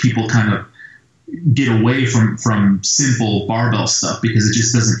world that people kind of get away from simple barbell stuff, because it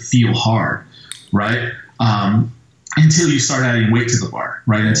just doesn't feel hard, right? Until you start adding weight to the bar,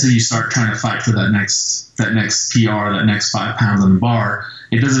 right? Until you start trying to fight for that next PR, that next 5 pounds on the bar,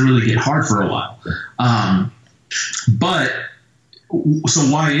 it doesn't really get hard for a while. But so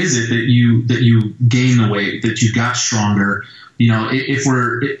why is it that you gain the weight, that you got stronger,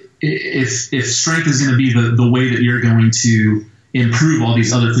 if strength is going to be the way that you're going to improve all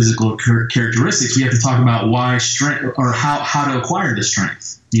these other physical characteristics, we have to talk about why strength, or how to acquire the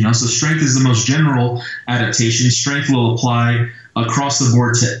strength. So strength is the most general adaptation. Strength will apply across the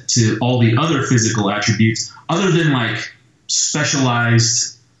board to all the other physical attributes, other than like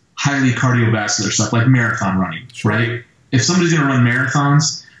specialized, highly cardiovascular stuff like marathon running, right? If somebody's going to run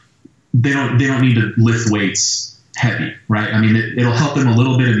marathons, they don't need to lift weights heavy, right? I mean, it'll help them a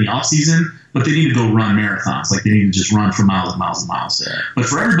little bit in the off season, but they need to go run marathons. Like they need to just run for miles and miles and miles. Yeah. But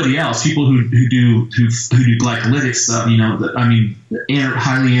for everybody else, people who do glycolytic stuff,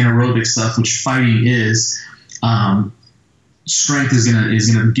 highly anaerobic stuff, which fighting is, strength is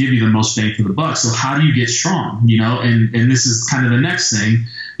gonna give you the most bang for the buck. So how do you get strong? And this is kind of the next thing.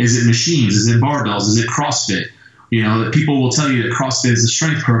 Is it machines? Is it barbells? Is it CrossFit? People will tell you that CrossFit is a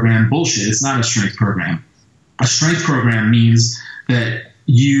strength program. Bullshit. It's not a strength program. A strength program means that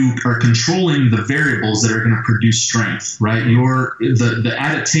you are controlling the variables that are going to produce strength, right? The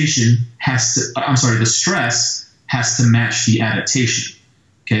adaptation the stress has to match the adaptation.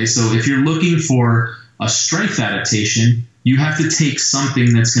 Okay. So if you're looking for a strength adaptation, you have to take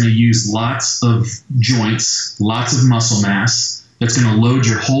something that's going to use lots of joints, lots of muscle mass, that's going to load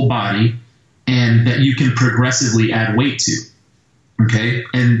your whole body, and that you can progressively add weight to. Okay.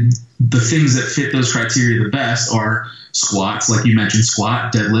 And the things that fit those criteria the best are squats, like you mentioned,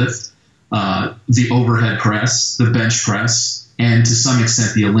 squat, deadlift, the overhead press, the bench press, and to some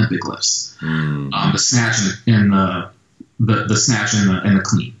extent the Olympic lifts, the snatch and the snatch and the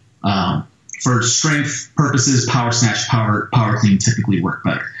clean. For strength purposes, power snatch, power clean typically work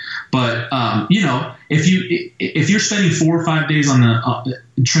better. But if you're spending 4 or 5 days on the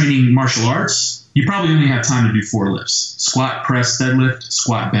training martial arts, you probably only have time to do 4 lifts: squat, press, deadlift,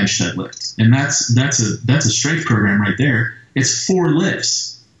 squat, bench, deadlift, and that's a strength program right there. It's 4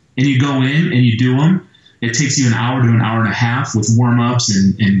 lifts, and you go in and you do them. It takes you an hour to an hour and a half with warm ups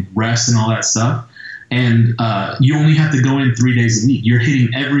and rest and all that stuff. And you only have to go in 3 days a week. You're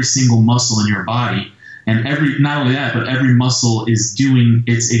hitting every single muscle in your body, and not only that, but every muscle is doing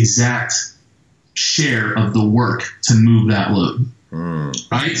its exact share of the work to move that load.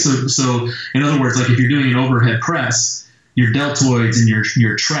 Right? So in other words, like if you're doing an overhead press, your deltoids and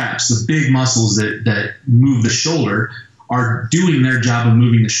your traps, the big muscles that move the shoulder, are doing their job of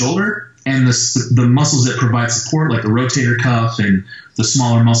moving the shoulder, and the muscles that provide support, like the rotator cuff and the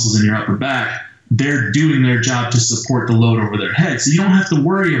smaller muscles in your upper back, they're doing their job to support the load over their head. So you don't have to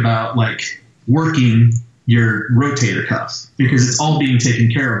worry about like working your rotator cuff, because it's all being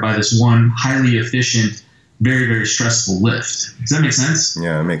taken care of by this one highly efficient, very, very stressful lift. Does that make sense?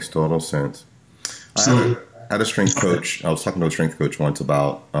 Yeah, it makes total sense. I had a strength coach. I was talking to a strength coach once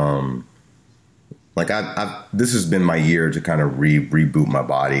about, this has been my year to kind of reboot my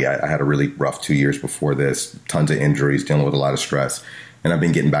body. I had a really rough 2 years before this, tons of injuries, dealing with a lot of stress. And I've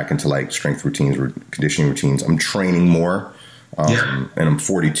been getting back into like strength routines, conditioning routines. I'm training more, and I'm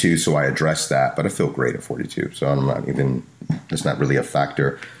 42, so I address that. But I feel great at 42, so it's not really a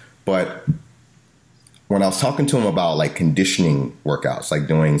factor. But when I was talking to him about like conditioning workouts, like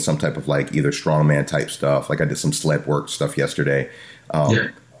doing some type of like either strongman type stuff, like I did some sled work stuff yesterday.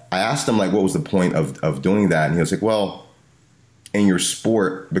 I asked him like, what was the point of doing that? And he was like, well, in your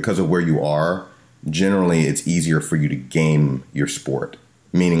sport, because of where you are, generally it's easier for you to game your sport.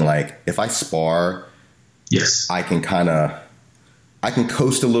 Meaning like if I spar, I can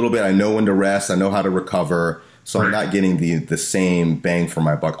coast a little bit. I know when to rest. I know how to recover. So I'm not getting the same bang for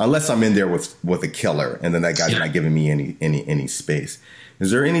my buck, unless I'm in there with a killer, and then that guy's not giving me any space.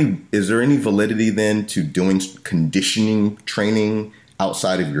 Is there any validity then to doing conditioning training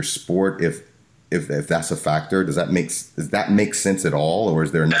outside of your sport if that's a factor? Does that make sense at all, or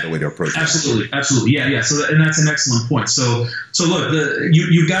is there another way to approach it? Absolutely, yeah. So and that's an excellent point. So look,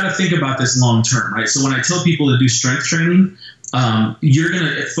 you've got to think about this long term, right? So when I tell people to do strength training, you're going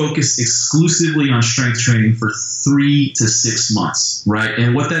to focus exclusively on strength training for 3 to 6 months, right?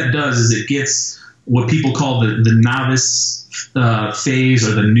 And what that does is it gets what people call the novice phase,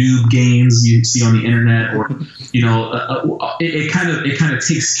 or the noob gains you see on the internet, or it kind of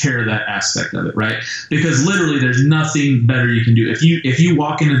takes care of that aspect of it, right? Because literally there's nothing better you can do. If you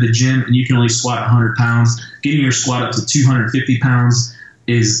walk into the gym and you can only squat 100 pounds, getting your squat up to 250 pounds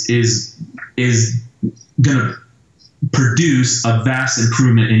is going to produce a vast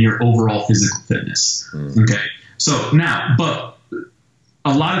improvement in your overall physical fitness. Okay. So now, but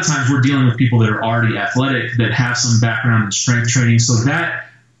a lot of times we're dealing with people that are already athletic, that have some background in strength training. So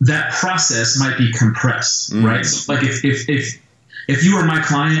that process might be compressed, right? So like if you were my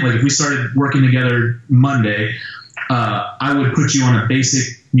client, like if we started working together Monday, I would put you on a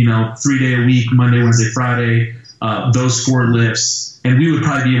basic, 3-day a week, Monday, Wednesday, Friday, those 4 lifts, and we would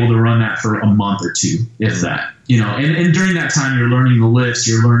probably be able to run that for a month or 2, if that, and during that time, you're learning the lifts,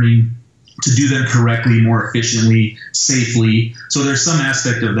 you're learning to do them correctly, more efficiently, safely. So there's some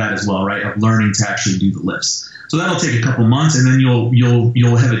aspect of that as well, right? Of learning to actually do the lifts. So that'll take a couple months, and then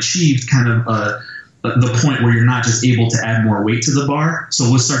you'll have achieved kind of the point where you're not just able to add more weight to the bar. So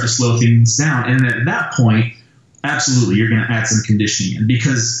we'll start to slow things down, and at that point, absolutely, you're going to add some conditioning in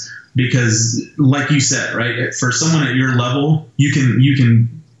because like you said, right? For someone at your level, you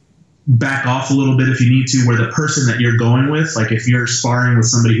can back off a little bit if you need to, where the person that you're going with, like if you're sparring with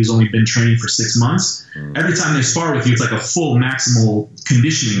somebody who's only been training for 6 months, every time they spar with you, it's like a full maximal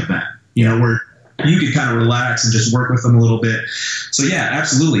conditioning event, where you can kind of relax and just work with them a little bit. So yeah,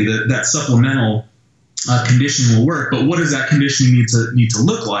 absolutely, that supplemental conditioning will work. But what does that conditioning need to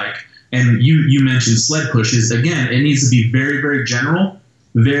look like? And you mentioned sled pushes. Again, it needs to be very, very general,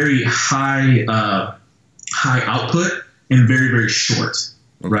 very high output, and very, very short.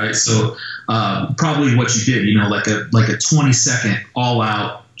 Right. So probably what you did, like a 20-second all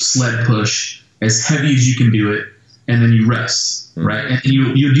out sled push, as heavy as you can do it, and then you rest. Right. And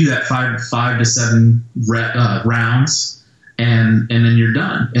you do that 5 to 7 rounds, and then you're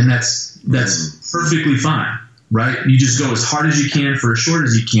done. And that's perfectly fine. Right. You just go as hard as you can for as short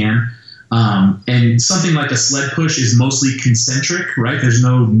as you can. And something like a sled push is mostly concentric. Right. There's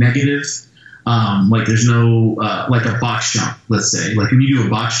no negative. Like there's no, like a box jump, let's say, like when you do a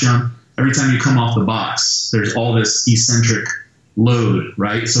box jump, every time you come off the box, there's all this eccentric load,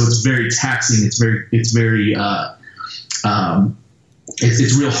 right? So it's very taxing. It's very, it's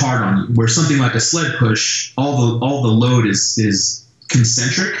real hard on you, where something like a sled push, all the load is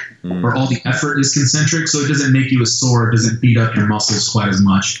concentric, or all the effort is concentric. So it doesn't make you as sore. It doesn't beat up your muscles quite as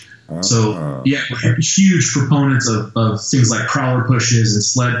much. So yeah, we're huge proponents of things like prowler pushes and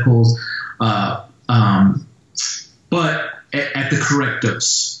sled pulls. But at the correct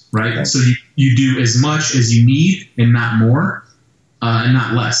dose, right? Okay. So you do as much as you need and not more, and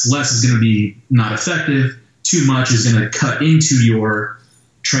not less. Less is going to be not effective. Too much is going to cut into your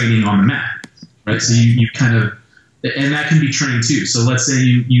training on the mat, right? So you kind of, and that can be trained too. So let's say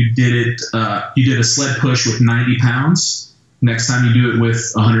you did a sled push with 90 pounds. Next time you do it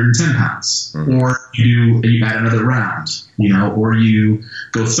with 110 pounds, or you add another round, or you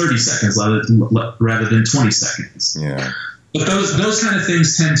go 30 seconds rather than 20 seconds. Yeah. But those kind of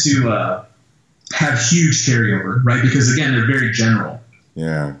things tend to have huge carryover, right? Because again, they're very general.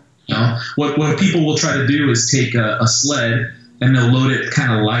 Yeah. What people will try to do is take a sled and they'll load it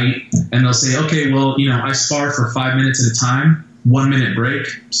kind of light, and they'll say, okay, well, I spar for 5 minutes at a time, 1 minute break,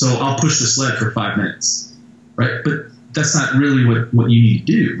 so I'll push the sled for 5 minutes, right? But that's not really what you need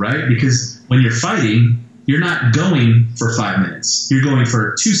to do, right? Because when you're fighting, you're not going for 5 minutes. You're going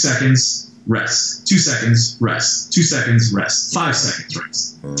for 2 seconds, rest, 2 seconds, rest, 2 seconds, rest, 5 seconds,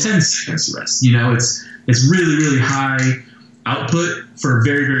 rest, 10 seconds, rest. It's really, really high output for a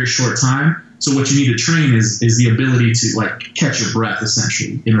very, very short time. So what you need to train is the ability to catch your breath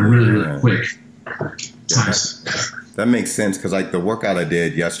essentially in a really, really quick time. That makes sense, because the workout I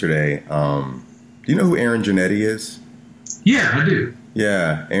did yesterday, do you know who Aaron Janetti is? Yeah, I do.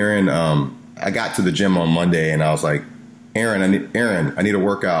 Yeah, Aaron. I got to the gym on Monday and I was like, Aaron, I need a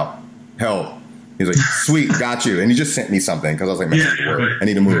workout. Help. He's like, sweet, got you. And he just sent me something because I was like, man, I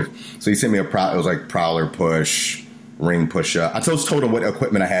need to move. So he sent me it was like prowler push, ring push up. I just told him what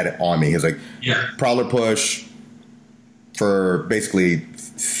equipment I had on me. He was like, prowler push for basically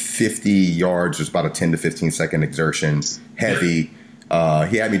 50 yards. It's about a 10 to 15 second exertion, heavy.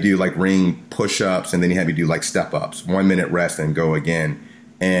 He had me do ring push-ups, and then he had me do step ups, 1 minute rest and go again.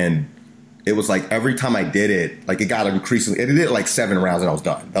 And it was every time I did it, it got increasingly, it did 7 rounds and I was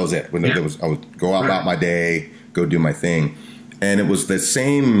done. That was it. I would go out about my day, go do my thing. And it was the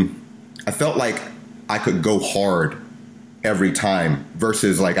same. I felt like I could go hard every time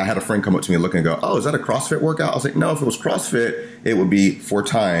versus I had a friend come up to me and look and go, oh, is that a CrossFit workout? I was like, no, if it was CrossFit, it would be for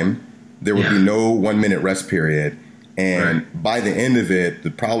time. There would be no 1 minute rest period. And by the end of it,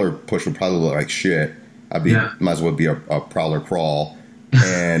 the prowler push would probably look like shit. Might as well be a prowler crawl.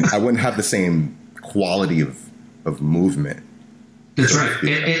 And I wouldn't have the same quality of movement. That's right.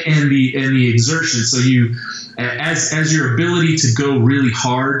 And the exertion. So as your ability to go really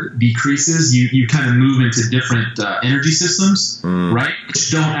hard decreases, you kind of move into different energy systems, right? Which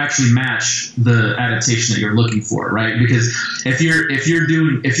don't actually match the adaptation that you're looking for, right? Because if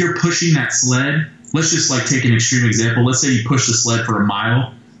you're pushing that sled, let's just take an extreme example. Let's say you push the sled for a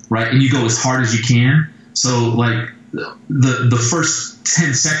mile, right? And you go as hard as you can. So the first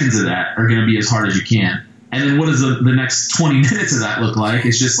 10 seconds of that are going to be as hard as you can. And then what does the next 20 minutes of that look like?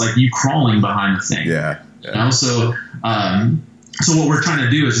 It's just like you crawling behind the thing. Yeah. You know? So what we're trying to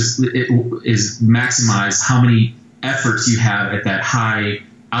do is maximize how many efforts you have at that high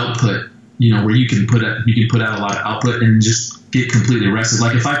output, where you can put out a lot of output and just get completely rested.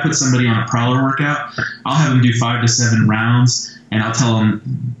 Like if I put somebody on a prowler workout, I'll have them do 5 to 7 rounds, and I'll tell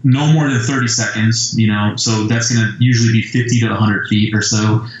them no more than 30 seconds, so that's going to usually be 50 to 100 feet or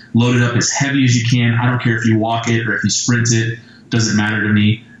so. Load it up as heavy as you can. I don't care if you walk it or if you sprint it, doesn't matter to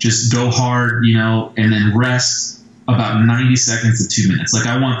me. Just go hard, and then rest about 90 seconds to 2 minutes. Like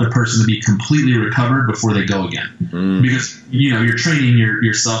I want the person to be completely recovered before they go again, because you're training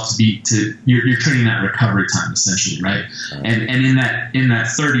yourself you're training that recovery time essentially, right? And in that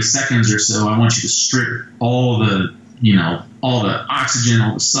 30 seconds or so, I want you to strip all the oxygen,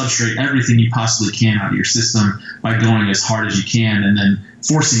 all the substrate, everything you possibly can out of your system by going as hard as you can, and then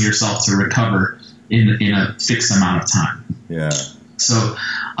forcing yourself to recover in a fixed amount of time. Yeah. So,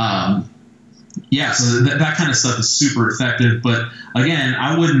 so that kind of stuff is super effective. But again,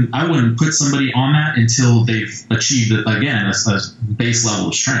 I wouldn't put somebody on that until they've achieved a base level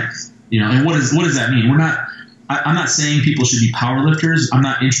of strength. And what does that mean? I'm not saying people should be powerlifters. I'm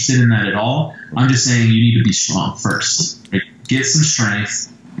not interested in that at all. I'm just saying you need to be strong first. Right? Get some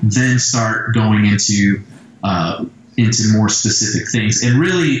strength, then start going into more specific things. And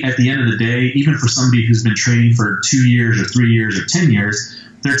really, at the end of the day, even for somebody who's been training for 2 years or 3 years or 10 years,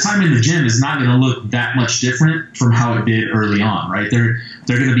 their time in the gym is not going to look that much different from how it did early on, right? They're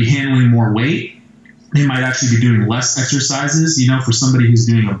going to be handling more weight. They might actually be doing less exercises. For somebody who's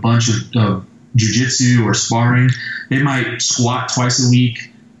doing a bunch of jiu-jitsu or sparring, they might squat twice a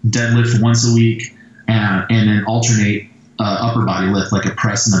week, deadlift once a week, and then alternate upper body lift like a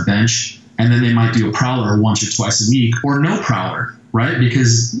press and a bench. And then they might do a prowler once or twice a week, or no prowler, right?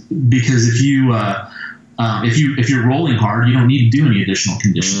 Because if you're rolling hard, you don't need to do any additional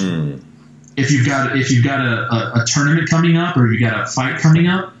conditioning. If you've got a tournament coming up, or you've got a fight coming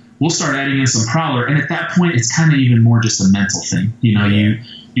up, we'll start adding in some prowler. And at that point, it's kind of even more just a mental thing. You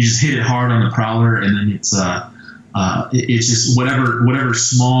just hit it hard on the prowler, and then it's just whatever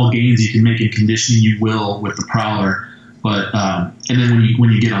small gains you can make in conditioning, you will with the prowler. But and then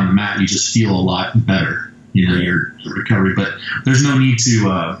when you get on the mat, you just feel a lot better. Your recovery. But there's no need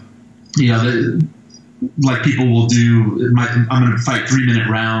to like people will do. I'm going to fight 3-minute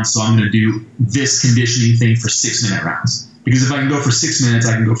rounds, so I'm going to do this conditioning thing for 6-minute rounds. Because if I can go for 6 minutes,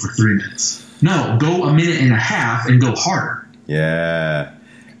 I can go for 3 minutes. No, go a minute and a half and go harder. Yeah.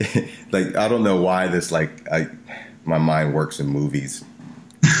 Like, I don't know why this, my mind works in movies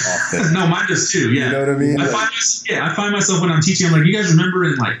often. No, mine does too. Yeah. You know what I mean? I find myself when I'm teaching, I'm like, you guys remember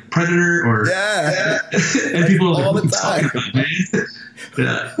in Predator or and people are all like, the time. About, man?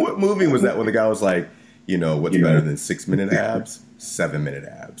 Yeah. What movie was that when the guy was like, what's better than 6-minute abs? 7-minute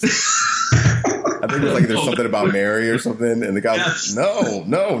abs. I think it was there's something about Mary or something, and the guy was like,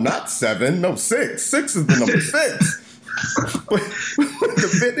 no, not 7, no 6. 6 is the number 6.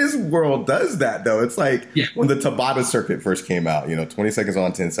 The fitness world does that, though. It's like when the Tabata circuit first came out, 20 seconds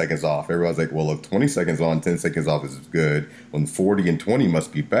on, 10 seconds off. Everyone's like, well, look, 20 seconds on, 10 seconds off is good. When 40 and 20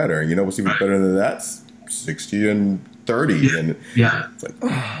 must be better. And what's even better than that? 60 and 30. And it's like,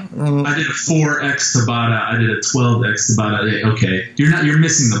 I did a 4x Tabata. I did a 12x Tabata. Okay, you're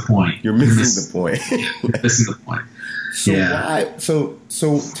missing the point. You're missing the point. You're missing the point. So why?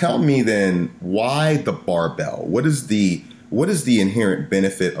 So tell me then, why the barbell? What is the inherent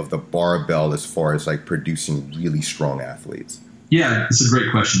benefit of the barbell as far as producing really strong athletes? Yeah, it's a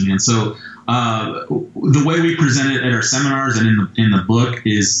great question, man. So the way we present it at our seminars and in the book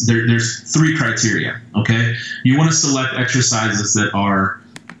is there's 3 criteria. Okay, you want to select exercises that are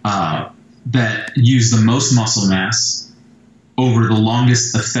that use the most muscle mass over the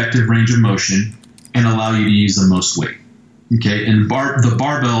longest effective range of motion and allow you to use the most weight. Okay, and the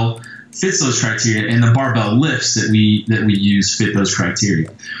barbell fits those criteria, and the barbell lifts that we use fit those criteria.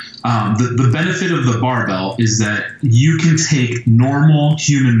 The benefit of the barbell is that you can take normal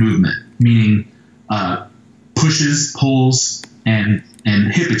human movement, meaning pushes, pulls, and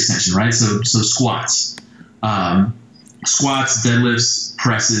hip extension, right? So squats, deadlifts,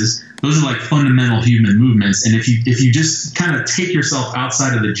 presses. Those are fundamental human movements. And if you just kind of take yourself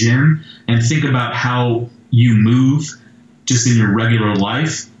outside of the gym and think about how you move just in your regular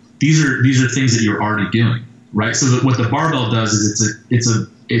life, these are things that you're already doing, right? So that what the barbell does is it's an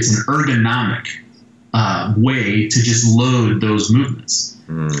ergonomic way to just load those movements.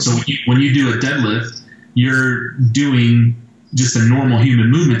 So when you do a deadlift, you're doing just a normal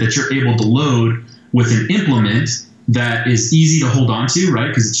human movement that you're able to load with an implement that is easy to hold on to, right?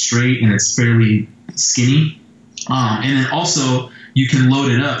 Because it's straight and it's fairly skinny. And then also you can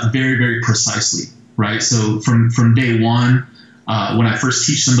load it up very, very precisely, right? So from day one, when I first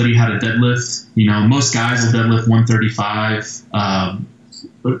teach somebody how to deadlift, most guys will deadlift 135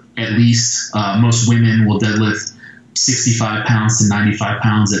 at least. Most women will deadlift 65 pounds to 95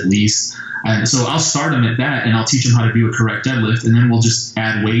 pounds at least. And so I'll start them at that, and I'll teach them how to do a correct deadlift, and then we'll just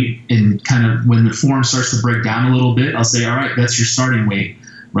add weight. And kind of when the form starts to break down a little bit, I'll say, all right, that's your starting weight,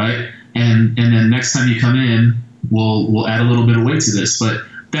 right? And then next time you come in, we'll add a little bit of weight to this. But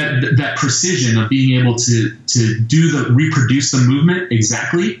that precision of being able to reproduce the movement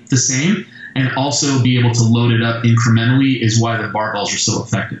exactly the same, and also be able to load it up incrementally is why the barbells are so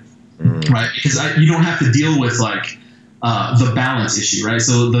effective, right? Because you don't have to deal with like the balance issue, right?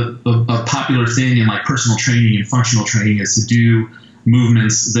 So a popular thing in like personal training and functional training is to do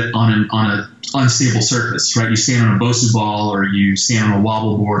movements that on an unstable surface, right? You stand on a Bosu ball or you stand on a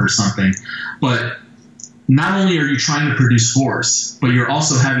wobble board or something, but not only are you trying to produce force, but you're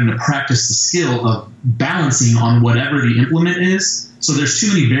also having to practice the skill of balancing on whatever the implement is. So there's too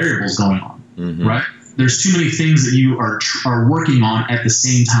many variables going on, right? There's too many things that you are working on at the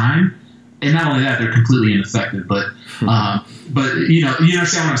same time. And not only that, they're completely ineffective. But you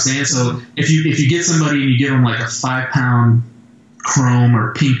understand what I'm saying. So if you get somebody and you give them like a 5-pound chrome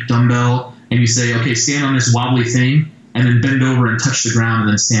or pink dumbbell, and you say, okay, stand on this wobbly thing, and then bend over and touch the ground, and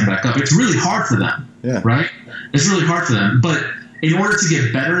then stand back up. It's really hard for them, right? It's really hard for them. But in order to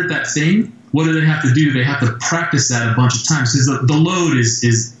get better at that thing, what do they have to do? They have to practice that a bunch of times, because the load is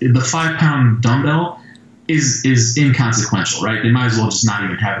the 5-pound dumbbell is inconsequential, right? They might as well just not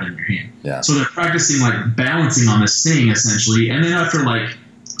even have it in your hand. Yeah. So they're practicing like balancing on this thing essentially, and then after like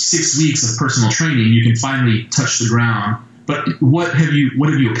 6 weeks of personal training, you can finally touch the ground. But what have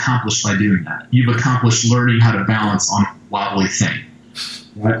you accomplished by doing that? You've accomplished learning how to balance on a wobbly thing,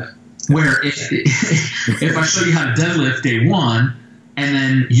 right? Where if I show you how to deadlift day one, and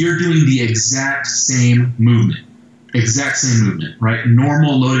then you're doing the exact same movement, right?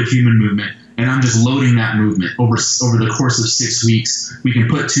 Normal loaded human movement. And I'm just loading that movement over the course of 6 weeks. We can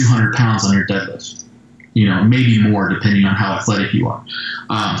put 200 pounds on your deadlift, maybe more depending on how athletic you are,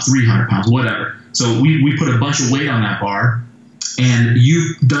 300 pounds, whatever. So we put a bunch of weight on that bar, and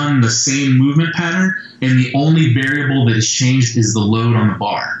you've done the same movement pattern, and the only variable that has changed is the load on the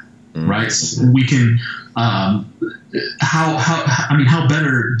bar, right? So we can, how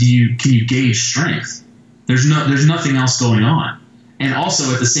better can you gauge strength? There's nothing else going on. And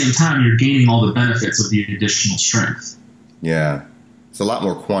also, at the same time, you're gaining all the benefits of the additional strength. Yeah. It's a lot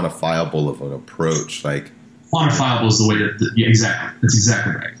more quantifiable of an approach. Like quantifiable is the way yeah, exactly. That's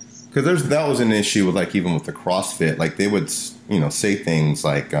exactly right. Because that was an issue with like even with the CrossFit. Like they would, say things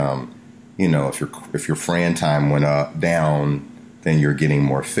like, if your Fran time went down, then you're getting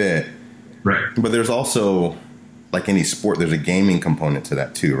more fit. Right. But there's also, like any sport, there's a gaming component to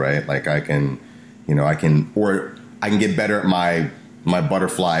that too, right? Like I can get better at my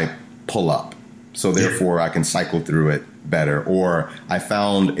butterfly pull up. So therefore I can cycle through it better. Or I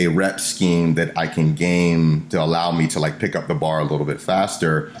found a rep scheme that I can game to allow me to like pick up the bar a little bit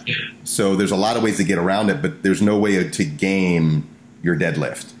faster. So there's a lot of ways to get around it, but there's no way to game your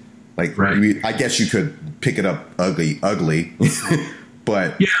deadlift. Like, I guess you could pick it up ugly.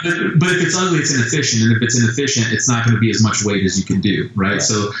 But yeah, but if it's ugly, it's inefficient, and if it's inefficient, it's not going to be as much weight as you can do, right?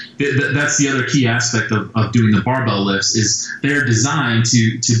 So that's the other key aspect of doing the barbell lifts is they're designed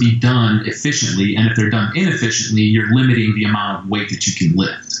to be done efficiently, and if they're done inefficiently, you're limiting the amount of weight that you can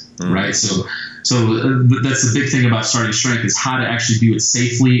lift, right? So that's the big thing about starting strength is how to actually do it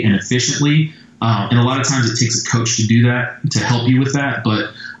safely and efficiently, and a lot of times it takes a coach to do that, to help you with that,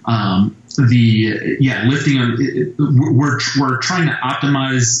 but lifting, we're trying to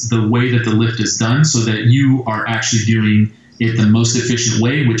optimize the way that the lift is done so that you are actually doing it the most efficient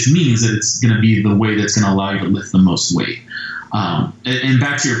way, which means that it's going to be the way that's going to allow you to lift the most weight. And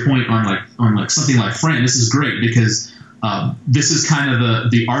back to your point on something like Fran, this is great because this is kind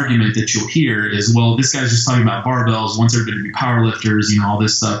of the argument that you'll hear is, well, this guy's just talking about barbells, wants everybody to be power lifters, all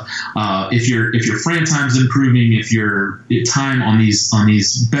this stuff. If your Fran time's improving, if your time on these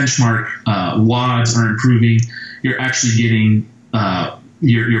benchmark WODs are improving, you're actually getting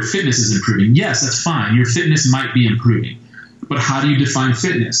your fitness is improving. Yes, that's fine. Your fitness might be improving, but how do you define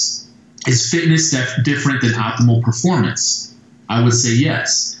fitness? Is fitness different than optimal performance? I would say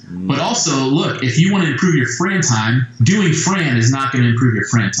yes. But also, look, if you want to improve your Fran time, doing Fran is not going to improve your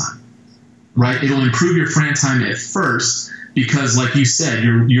Fran time, right? It'll improve your Fran time at first because, like you said,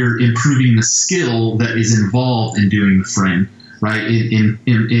 you're improving the skill that is involved in doing the Fran, right? In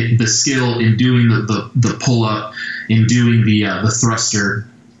the skill in doing the pull up, in doing the thruster,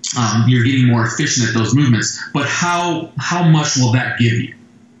 you're getting more efficient at those movements. But how much will that give you,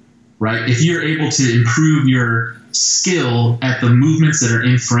 right? If you're able to improve your skill at the movements that are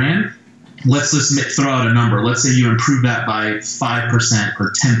in Fran, let's throw out a number. Let's say you improve that by 5%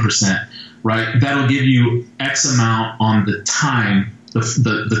 or 10%, right? That'll give you X amount on the time,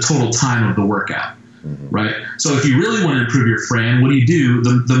 the total time of the workout, right? So if you really want to improve your Fran, what do?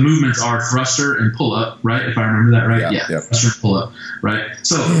 The movements are thruster and pull up, right? If I remember that right, yeah. Thruster and pull up, right?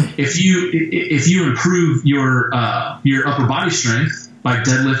 So if you improve your upper body strength by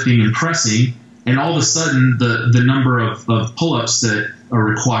deadlifting and pressing, and all of a sudden the number of pull-ups that are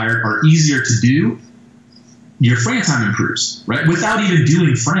required are easier to do, your Fran time improves, right? Without even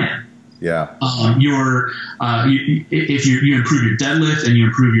doing Fran. Yeah. If you improve your deadlift and you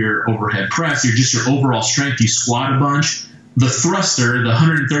improve your overhead press, your overall strength, you squat a bunch. The thruster, the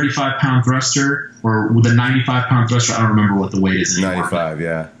 135-pound thruster or the 95-pound thruster, I don't remember what the weight is anymore. 95,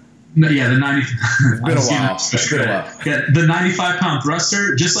 yeah. Yeah, the 90. It's been a while. Yeah, the 95-pound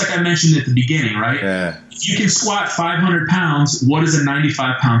thruster, just like I mentioned at the beginning, right? Yeah. If you can squat 500 pounds, what is a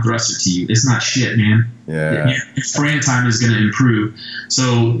 95-pound thruster to you? It's not shit, man. Yeah. Your Fran time is going to improve.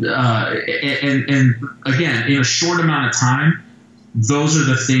 So, and again, in a short amount of time, those are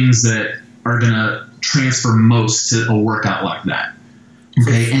the things that are going to transfer most to a workout like that.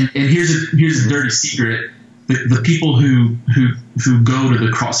 Okay, and here's a dirty secret. The people who go to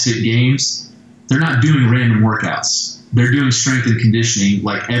the CrossFit Games, they're not doing random workouts. They're doing strength and conditioning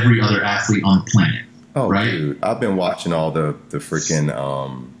like every other athlete on the planet. Oh, right? Dude, I've been watching all the freaking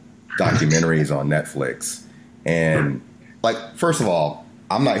documentaries on Netflix, and like, first of all,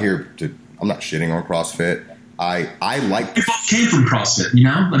 I'm not shitting on CrossFit. I like. You both came from CrossFit, you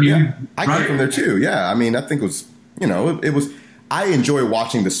know. I mean, yeah, I came from there too. Yeah, I mean, I think it was, it was. I enjoy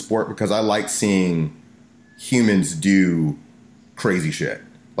watching the sport because I like seeing humans do crazy shit.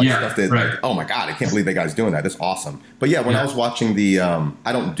 Like stuff that, like, oh my God, I can't believe that guy's doing that. That's awesome. But yeah, when I was watching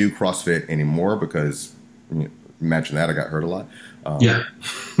I don't do CrossFit anymore because, imagine that, I got hurt a lot.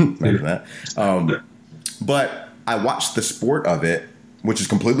 Imagine that. But I watched the sport of it, which is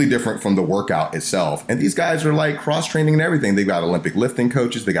completely different from the workout itself. And these guys are like cross-training and everything. They've got Olympic lifting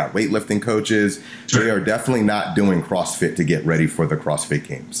coaches. They got weightlifting coaches. Sure. They are definitely not doing CrossFit to get ready for the CrossFit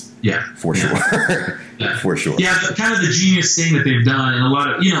Games. Yeah. For sure. For sure. Yeah, kind of the genius thing that they've done. And a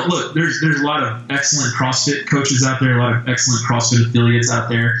lot of, look, there's a lot of excellent CrossFit coaches out there, a lot of excellent CrossFit affiliates out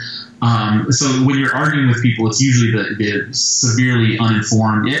there. So when you're arguing with people, it's usually the severely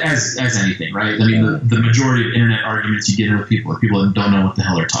uninformed, as anything, right? I mean, the majority of internet arguments you get in with people are people that don't know what the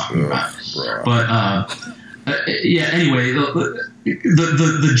hell they're talking about. Bro. But anyway,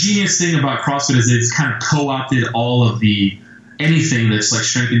 the genius thing about CrossFit is it's kind of co-opted all of anything that's like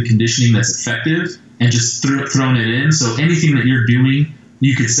strength and conditioning that's effective and just thrown it in. So anything that you're doing,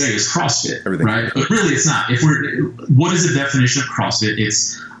 you could say is CrossFit, everything. Right? But really, it's not. What is the definition of CrossFit?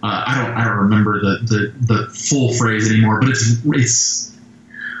 It's I don't remember the full phrase anymore, but it's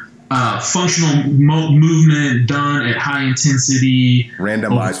functional movement done at high intensity,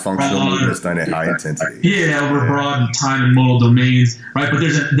 randomized functional movements done at high intensity. Yeah, over broad time and modal domains, right? But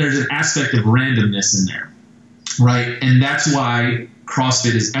there's an aspect of randomness in there, right? And that's why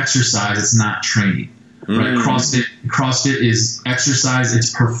CrossFit is exercise; it's not training. Right? CrossFit is exercise,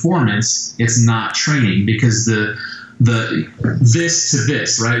 it's performance, it's not training, because the this to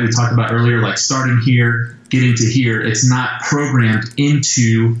this, right? We talked about earlier, like starting here, getting to here, it's not programmed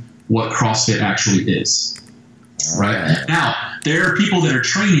into what CrossFit actually is. Right? Now, there are people that are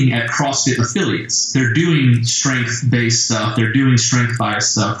training at CrossFit affiliates. They're doing strength-based stuff, they're doing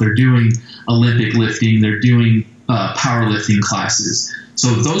strength-biased stuff, they're doing Olympic lifting, they're doing powerlifting classes.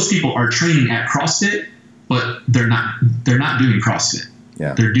 So those people are training at CrossFit, but they're not doing CrossFit.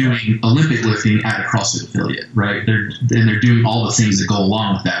 Yeah. They're doing Olympic lifting at a CrossFit affiliate, right? They're doing all the things that go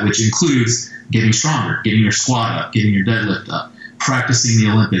along with that, which includes getting stronger, getting your squat up, getting your deadlift up, practicing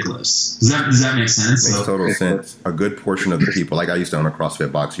the Olympic lifts. Does that make sense? Makes total sense. A good portion of the people, like I used to own a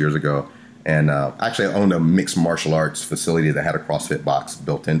CrossFit box years ago, and actually I owned a mixed martial arts facility that had a CrossFit box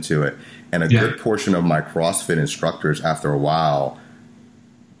built into it. And a good portion of my CrossFit instructors, after a while,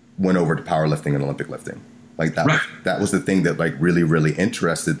 went over to powerlifting and Olympic lifting. Like that was the thing that like really, really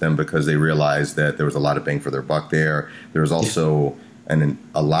interested them, because they realized that there was a lot of bang for their buck there. There was also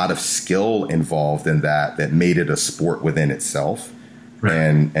a lot of skill involved in that made it a sport within itself. Right.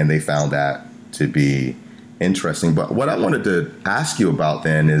 And they found that to be interesting. But what I wanted to ask you about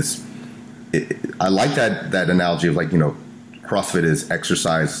then is, I like that analogy of, like, CrossFit is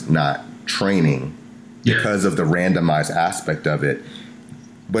exercise, not training, because of the randomized aspect of it.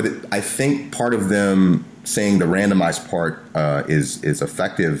 But I think part of them saying the randomized part is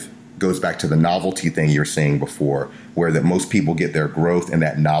effective goes back to the novelty thing you were saying before, where that most people get their growth in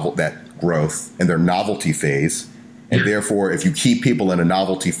that growth in their novelty phase. And therefore, if you keep people in a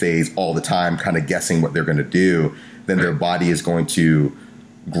novelty phase all the time, kind of guessing what they're going to do, then their body is going to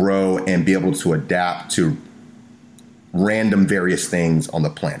grow and be able to adapt to random various things on the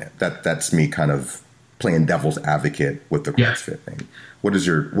planet. That's me kind of playing devil's advocate with the CrossFit thing. What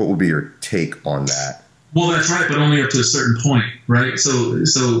would be your take on that? Well, that's right, but only up to a certain point, right?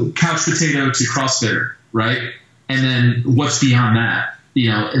 So couch potato to CrossFitter, right? And then what's beyond that?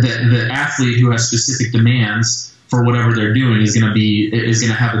 The athlete who has specific demands for whatever they're doing is going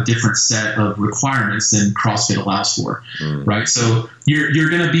to have a different set of requirements than CrossFit allows for, right? So you're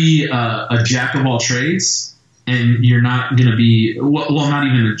going to be a jack of all trades, and you're not going to be not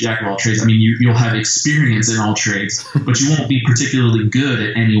even a jack of all trades. I mean, you'll have experience in all trades, but you won't be particularly good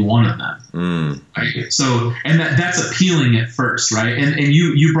at any one of them. Right? So, and that's appealing at first, right? And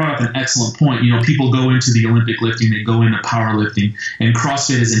you brought up an excellent point. People go into the Olympic lifting, they go into powerlifting, and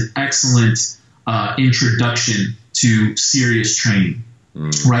CrossFit is an excellent introduction to serious training,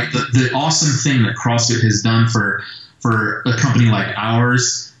 right? The awesome thing that CrossFit has done for a company like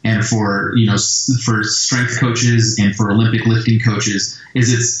ours, and for strength coaches and for Olympic lifting coaches,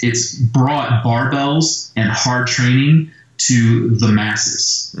 is it's brought barbells and hard training to the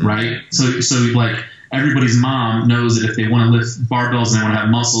masses, right? So like everybody's mom knows that if they want to lift barbells and they want to have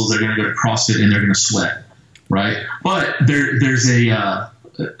muscles, they're going to go to CrossFit and they're going to sweat, right? But there's a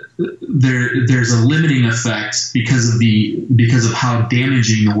limiting effect because of how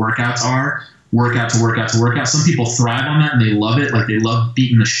damaging the workouts are. Workout to workout. Some people thrive on that and they love it. Like they love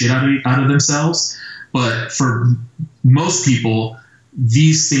beating the shit out of themselves. But for most people,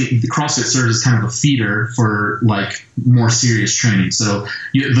 the CrossFit serves as kind of a feeder for like more serious training. So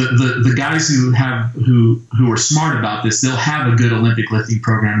the guys who are smart about this, they'll have a good Olympic lifting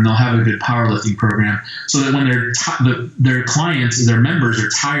program and they'll have a good powerlifting program, so that when their clients, their members are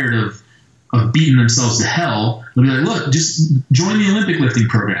tired of beating themselves to hell, they'll be like, look, just join the Olympic lifting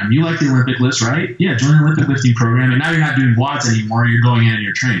program. You like the Olympic lifts, right? Yeah, join the Olympic lifting program. And now you're not doing WODs anymore. You're going in and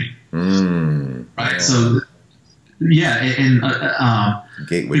you're training. Right? Yeah. So, yeah. And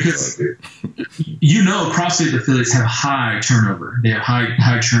gateway because, CrossFit affiliates have high turnover. They have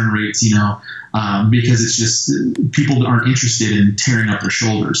high churn rates, because it's just people aren't interested in tearing up their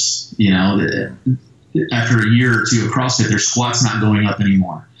shoulders. After a year or two of CrossFit, their squat's not going up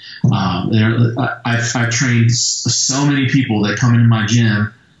anymore. I've trained so many people that come into my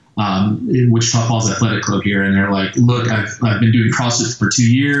gym, in Wichita Falls Athletic Club here, and they're like, look, I've been doing CrossFit for 2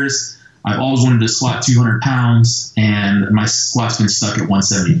 years. I've always wanted to squat 200 pounds, and my squat's been stuck at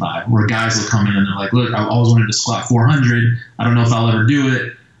 175. Where guys will come in and they're like, look, I've always wanted to squat 400. I don't know if I'll ever do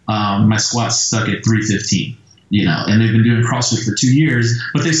it. My squat's stuck at 315. And they've been doing CrossFit for 2 years,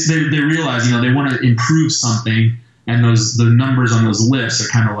 but they realize, they want to improve something. And the numbers on those lifts are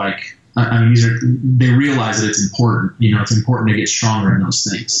kind of like, they realize that it's important. It's important to get stronger in those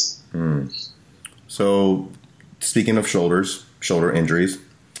things. So speaking of shoulder injuries,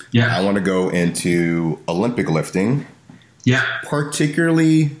 I want to go into Olympic lifting. Yeah.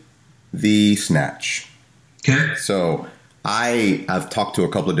 Particularly the snatch. Okay. So I've talked to a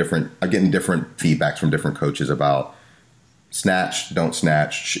couple of I'm getting different feedbacks from different coaches about snatch, don't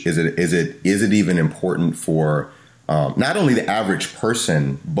snatch. Is it even important for not only the average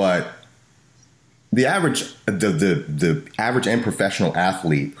person, but the average and professional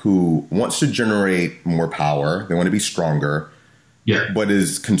athlete who wants to generate more power? They want to be stronger, but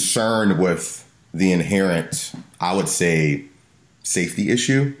is concerned with the inherent, I would say, safety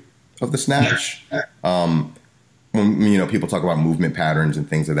issue of the snatch. When people talk about movement patterns and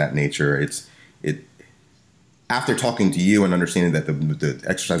things of that nature, after talking to you and understanding that the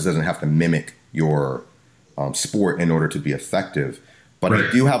exercise doesn't have to mimic your sport in order to be effective, but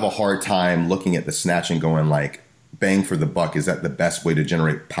I do have a hard time looking at the snatch and going like, bang for the buck, is that the best way to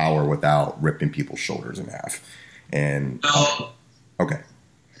generate power without ripping people's shoulders in half? And okay,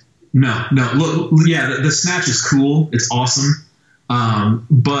 no, look, the snatch is cool, it's awesome,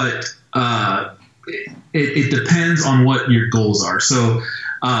 but it depends on what your goals are. So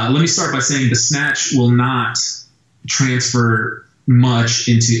let me start by saying the snatch will not transfer much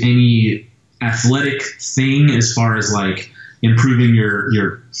into any athletic thing as far as like improving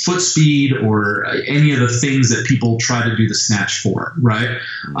your foot speed or any of the things that people try to do the snatch for, right?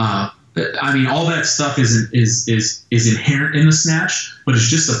 All that stuff is inherent in the snatch, but it's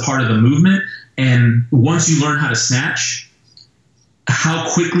just a part of the movement. And once you learn how to snatch,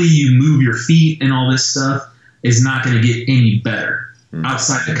 how quickly you move your feet and all this stuff is not going to get any better.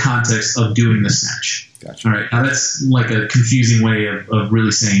 outside the context of doing the snatch. Gotcha. All right. Now that's like a confusing way of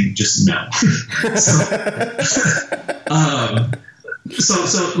really saying just no.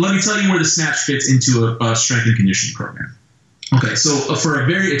 So let me tell you where the snatch fits into a strength and conditioning program. Okay. So for a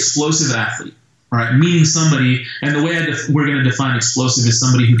very explosive athlete, all right, meaning somebody, and the way we're going to define explosive is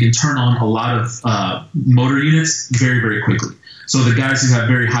somebody who can turn on a lot of motor units very, very quickly. So the guys who have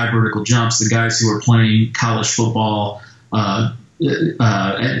very high vertical jumps, the guys who are playing college football,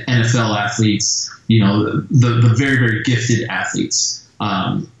 NFL athletes, the very, very gifted athletes.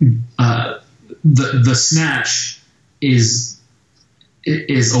 The snatch is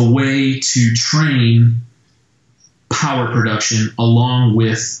a way to train power production along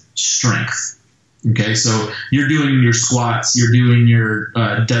with strength. Okay, so you're doing your squats, you're doing your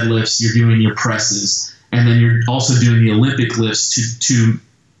deadlifts, you're doing your presses, and then you're also doing the Olympic lifts to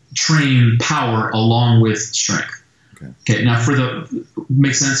train power along with strength. Okay. Now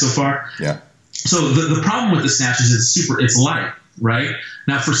makes sense so far? Yeah. So the problem with the snatch is it's light, right?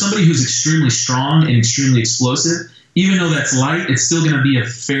 Now for somebody who's extremely strong and extremely explosive, even though that's light, it's still going to be a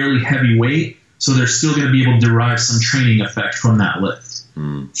fairly heavy weight, so they're still going to be able to derive some training effect from that lift.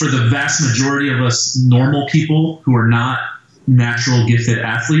 For the vast majority of us normal people who are not natural gifted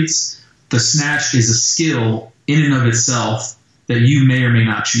athletes, the snatch is a skill in and of itself that you may or may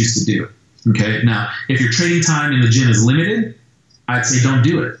not choose to do. Okay. Now, if your training time in the gym is limited, I'd say don't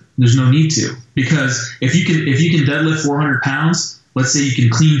do it. There's no need to, because if you can deadlift 400 pounds, let's say you can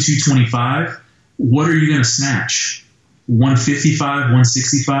clean 225, what are you going to snatch? 155,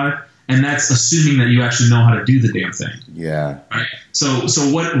 165? And that's assuming that you actually know how to do the damn thing. Yeah. Right. So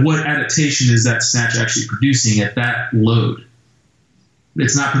what adaptation is that snatch actually producing at that load?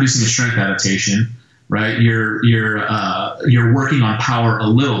 It's not producing a strength adaptation, right? You're working on power a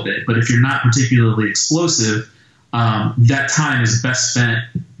little bit, but if you're not particularly explosive, that time is best spent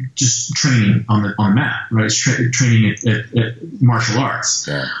just training on the mat, right? It's training at martial arts.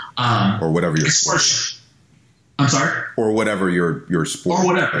 Yeah. Or whatever your sport. I'm sorry? Or whatever your sport. Or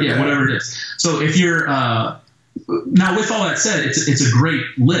whatever, yeah, whatever it is. So if you're now with all that said, it's a great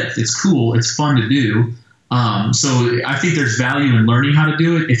lift. It's cool. It's fun to do. So I think there's value in learning how to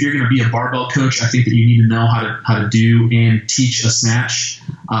do it. If you're going to be a barbell coach, I think that you need to know how to do and teach a snatch,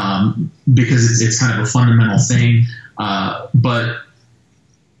 because it's kind of a fundamental thing. But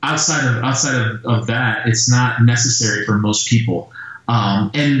outside of that, it's not necessary for most people.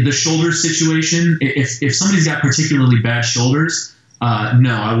 And the shoulder situation, if somebody's got particularly bad shoulders,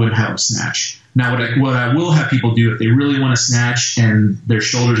 no, I wouldn't have them snatch. Now, what I will have people do if they really want to snatch and their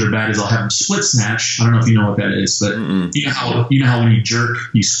shoulders are bad is I'll have them split snatch. I don't know if you know what that is, but you know how when you jerk,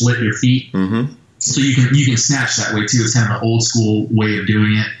 you split your feet. Mm-hmm. So you can snatch that way too. It's kind of an old school way of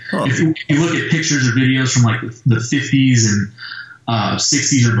doing it. Huh. If you look at pictures or videos from like the 50s and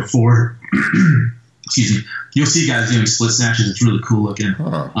 60s or before, excuse me, you'll see guys doing split snatches. It's really cool looking.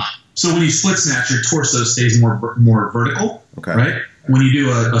 Huh. So when you split snatch, your torso stays more vertical, okay. Right? When you do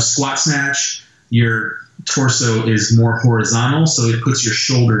a squat snatch, your torso is more horizontal, so it puts your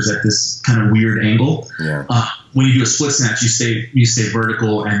shoulders at this kind of weird angle. Yeah. When you do a split snatch, you stay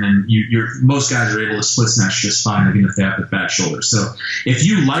vertical, and then most guys are able to split snatch just fine, even if they have the bad shoulders. So if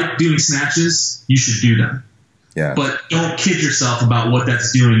you like doing snatches, you should do them. Yeah. But don't kid yourself about what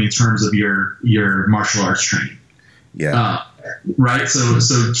that's doing in terms of your martial arts training. Yeah. Right. So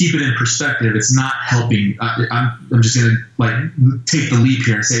keep it in perspective. It's not helping. I'm just going to take the leap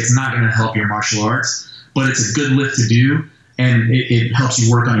here and say it's not going to help your martial arts, but it's a good lift to do. And it helps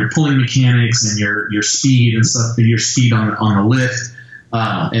you work on your pulling mechanics and your speed and stuff, your speed on the lift.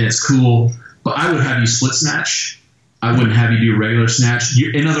 And it's cool, but I would have you split snatch. I wouldn't have you do a regular snatch.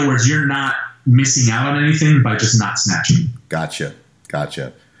 In other words, you're not missing out on anything by just not snatching. Gotcha.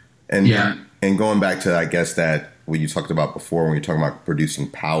 And yeah. And going back to, I guess, that what you talked about before when you're talking about producing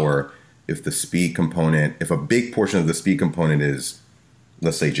power, if a big portion of the speed component is,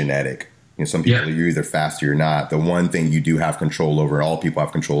 let's say, genetic, some people, you're either fast or you're not. The one thing you do have control over, all people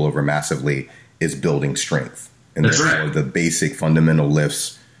have control over massively, is building strength. And that's right. The basic fundamental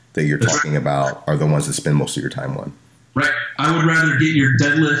lifts that you're talking about are the ones that spend most of your time on. Right. I would rather get your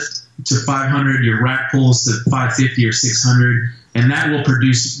deadlift to 500, your rack pulls to 550 or 600, and that will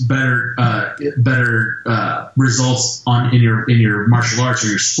produce better results in your martial arts or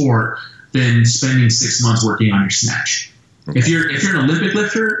your sport than spending 6 months working on your snatch. Okay. If you're an Olympic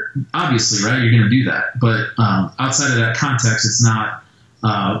lifter, obviously, right, you're going to do that. But outside of that context, it's not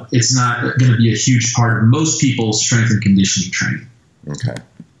going to be a huge part of most people's strength and conditioning training. Okay,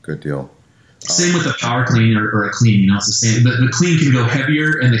 good deal. Same with a power clean or a clean. It's the same. The clean can go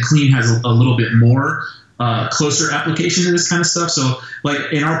heavier, and the clean has a little bit more closer application to this kind of stuff. So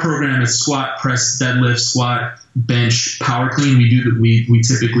like in our program, it's squat, press, deadlift, squat, bench, power clean. We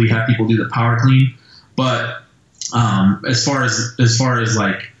typically have people do the power clean, but as far as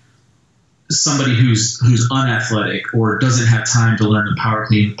like somebody who's unathletic or doesn't have time to learn the power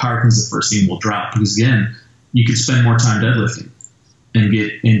clean is the first thing we'll drop, because again, you can spend more time deadlifting and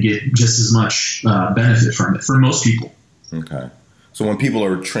get just as much benefit from it for most people. Okay. So when people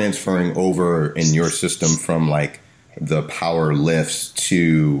are transferring over in your system from like the power lifts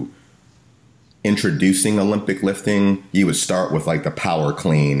to introducing Olympic lifting, you would start with like the power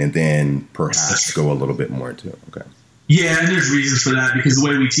clean and then perhaps go a little bit more into it. Okay. Yeah, and there's reasons for that, because the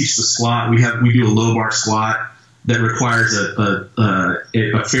way we teach the squat, we do a low bar squat that requires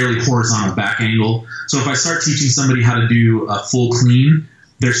a fairly horizontal back angle. So if I start teaching somebody how to do a full clean,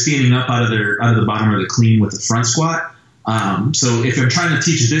 they're standing up out of the bottom of the clean with the front squat. So if I'm trying to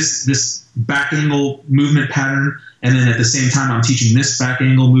teach this back angle movement pattern, and then at the same time I'm teaching this back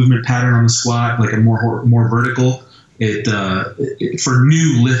angle movement pattern on the squat, like a more vertical, for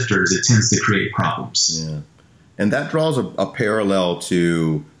new lifters, it tends to create problems. Yeah. And that draws a parallel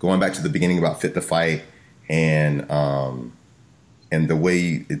to going back to the beginning about Fit to Fight and the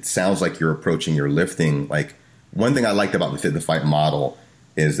way it sounds like you're approaching your lifting. Like, one thing I liked about the Fit to Fight model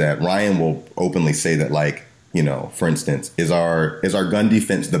is that Ryan will openly say that, like, you know, for instance, is our gun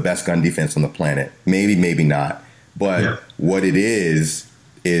defense the best gun defense on the planet? Maybe, maybe not. But what it is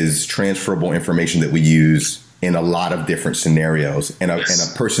transferable information that we use in a lot of different scenarios. And a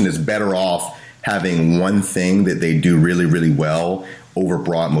person is better off having one thing that they do really, really well over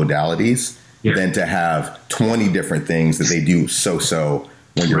broad modalities than to have 20 different things that they do so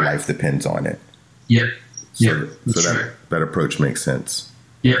when your life depends on it. So that approach makes sense.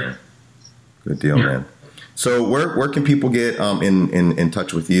 Yeah. Good deal, man. So where can people get in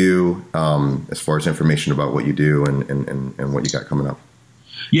touch with you as far as information about what you do and what you got coming up?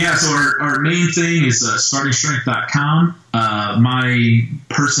 Yeah, so our main thing is startingstrength.com. My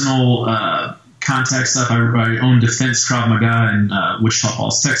personal contact stuff, I own Defense Krav Maga in Wichita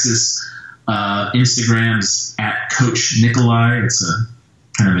Falls, Texas. Instagram's at Coach Nikolai. It's a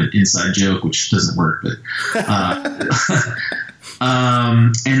kind of an inside joke, which doesn't work, but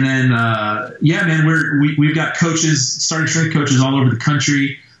and then man, we've got coaches, starting strength coaches all over the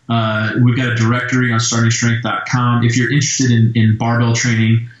country. We've got a directory on startingstrength.com. If you're interested in barbell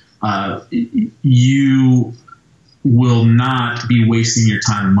training, you will not be wasting your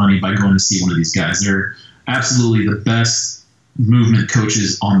time and money by going to see one of these guys. They're absolutely the best movement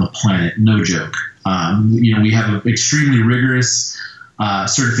coaches on the planet. No joke. We have an extremely rigorous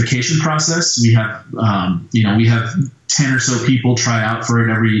certification process. We have 10 or so people try out for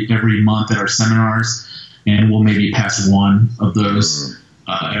it every month at our seminars, and we'll maybe pass one of those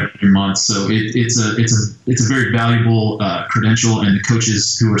every month. So it's a very valuable credential, and the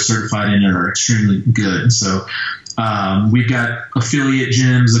coaches who are certified in it are extremely good. So we've got affiliate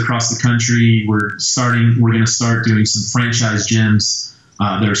gyms across the country. We're going to start doing some franchise gyms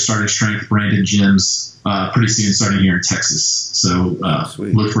that are Starting Strength branded gyms pretty soon, starting here in Texas. So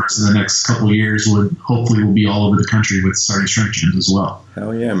look for us in the next couple of years. Hopefully we'll be all over the country with Starting Strength gyms as well.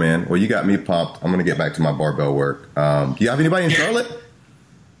 Hell yeah, man. Well, you got me pumped. I'm going to get back to my barbell work. Do you have anybody in Charlotte?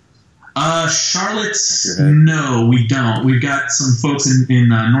 Charlotte, no, we don't. We've got some folks in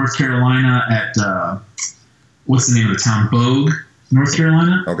North Carolina at what's the name of the town? Bogue, North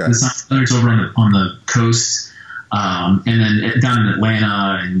Carolina. Okay, it's over on the coast. And then down in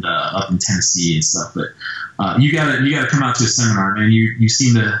Atlanta and up in Tennessee and stuff. But you gotta come out to a seminar, man. You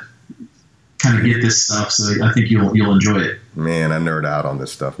seem to kind of get this stuff, so I think you'll enjoy it. Man, I nerd out on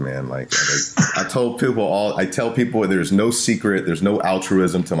this stuff, man. Like I tell people there's no secret, there's no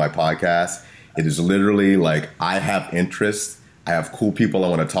altruism to my podcast. It is literally like I have interests. I have cool people I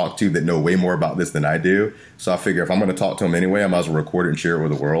want to talk to that know way more about this than I do. So I figure if I'm going to talk to them anyway, I might as well record it and share it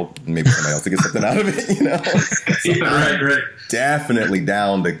with the world. Maybe somebody else to get something out of it, you know? So right. Definitely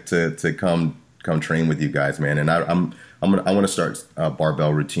down to come train with you guys, man. And I want to start a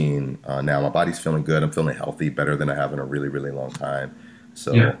barbell routine now. My body's feeling good. I'm feeling healthy, better than I have in a really, really long time.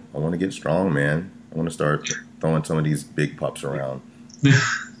 So I want to get strong, man. I want to start throwing some of these big pups around. We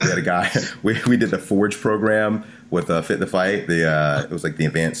had a guy, we did the Forge program with Fit to Fight. It was like the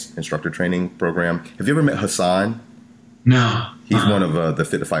advanced instructor training program. Have you ever met Hassan? No. He's one of the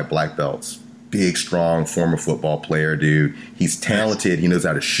Fit to Fight black belts. Big, strong, former football player, dude. He's talented. He knows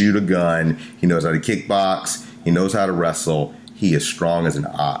how to shoot a gun. He knows how to kickbox. He knows how to wrestle. He is strong as an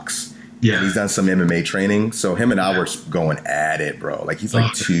ox. Yeah. And he's done some MMA training. So him and I were going at it, bro. Like he's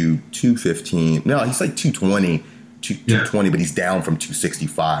like 215. No, he's like 220. 220, but he's down from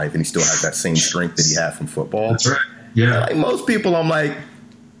 265, and he still has that same strength that he had from football. That's right. Yeah. Like most people, I'm like,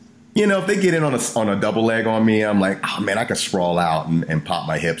 if they get in on a double leg on me, I'm like, oh man, I could sprawl out and pop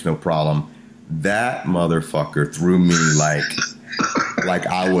my hips, no problem. That motherfucker threw me like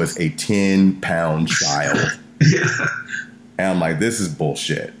I was a 10-pound child. Yeah. And I'm like, this is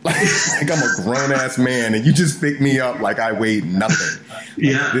bullshit. Like I'm a grown ass man, and you just pick me up like I weighed nothing.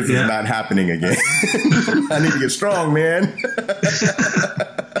 Yeah. This is not happening again. I need to get strong, man.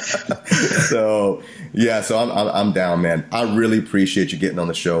 So I'm down, man. I really appreciate you getting on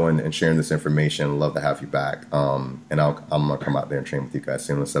the show and sharing this information. I'd love to have you back. And I'm gonna come out there and train with you guys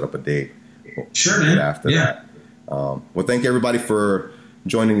soon. Let's set up a date. Sure, man. After that. Well, thank everybody for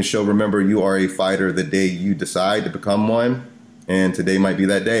joining the show. Remember, you are a fighter the day you decide to become one, and today might be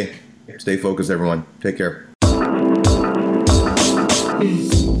that day. Stay focused, everyone. Take care.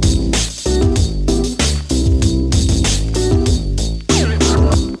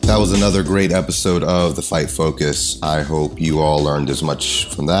 That was another great episode of The Fight Focus. I hope you all learned as much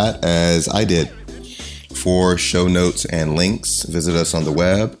from that as I did. For show notes and links, visit us on the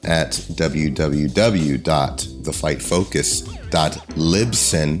web at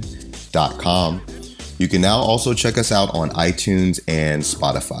www.thefightfocus.libsyn.com. You can now also check us out on iTunes and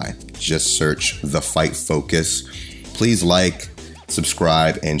Spotify. Just search The Fight Focus. Please like,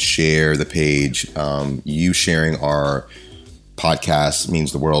 subscribe, and share the page. You sharing our podcast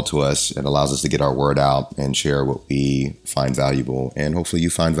means the world to us. It allows us to get our word out and share what we find valuable, and hopefully you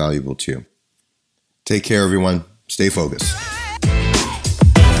find valuable too. Take care, everyone. Stay focused.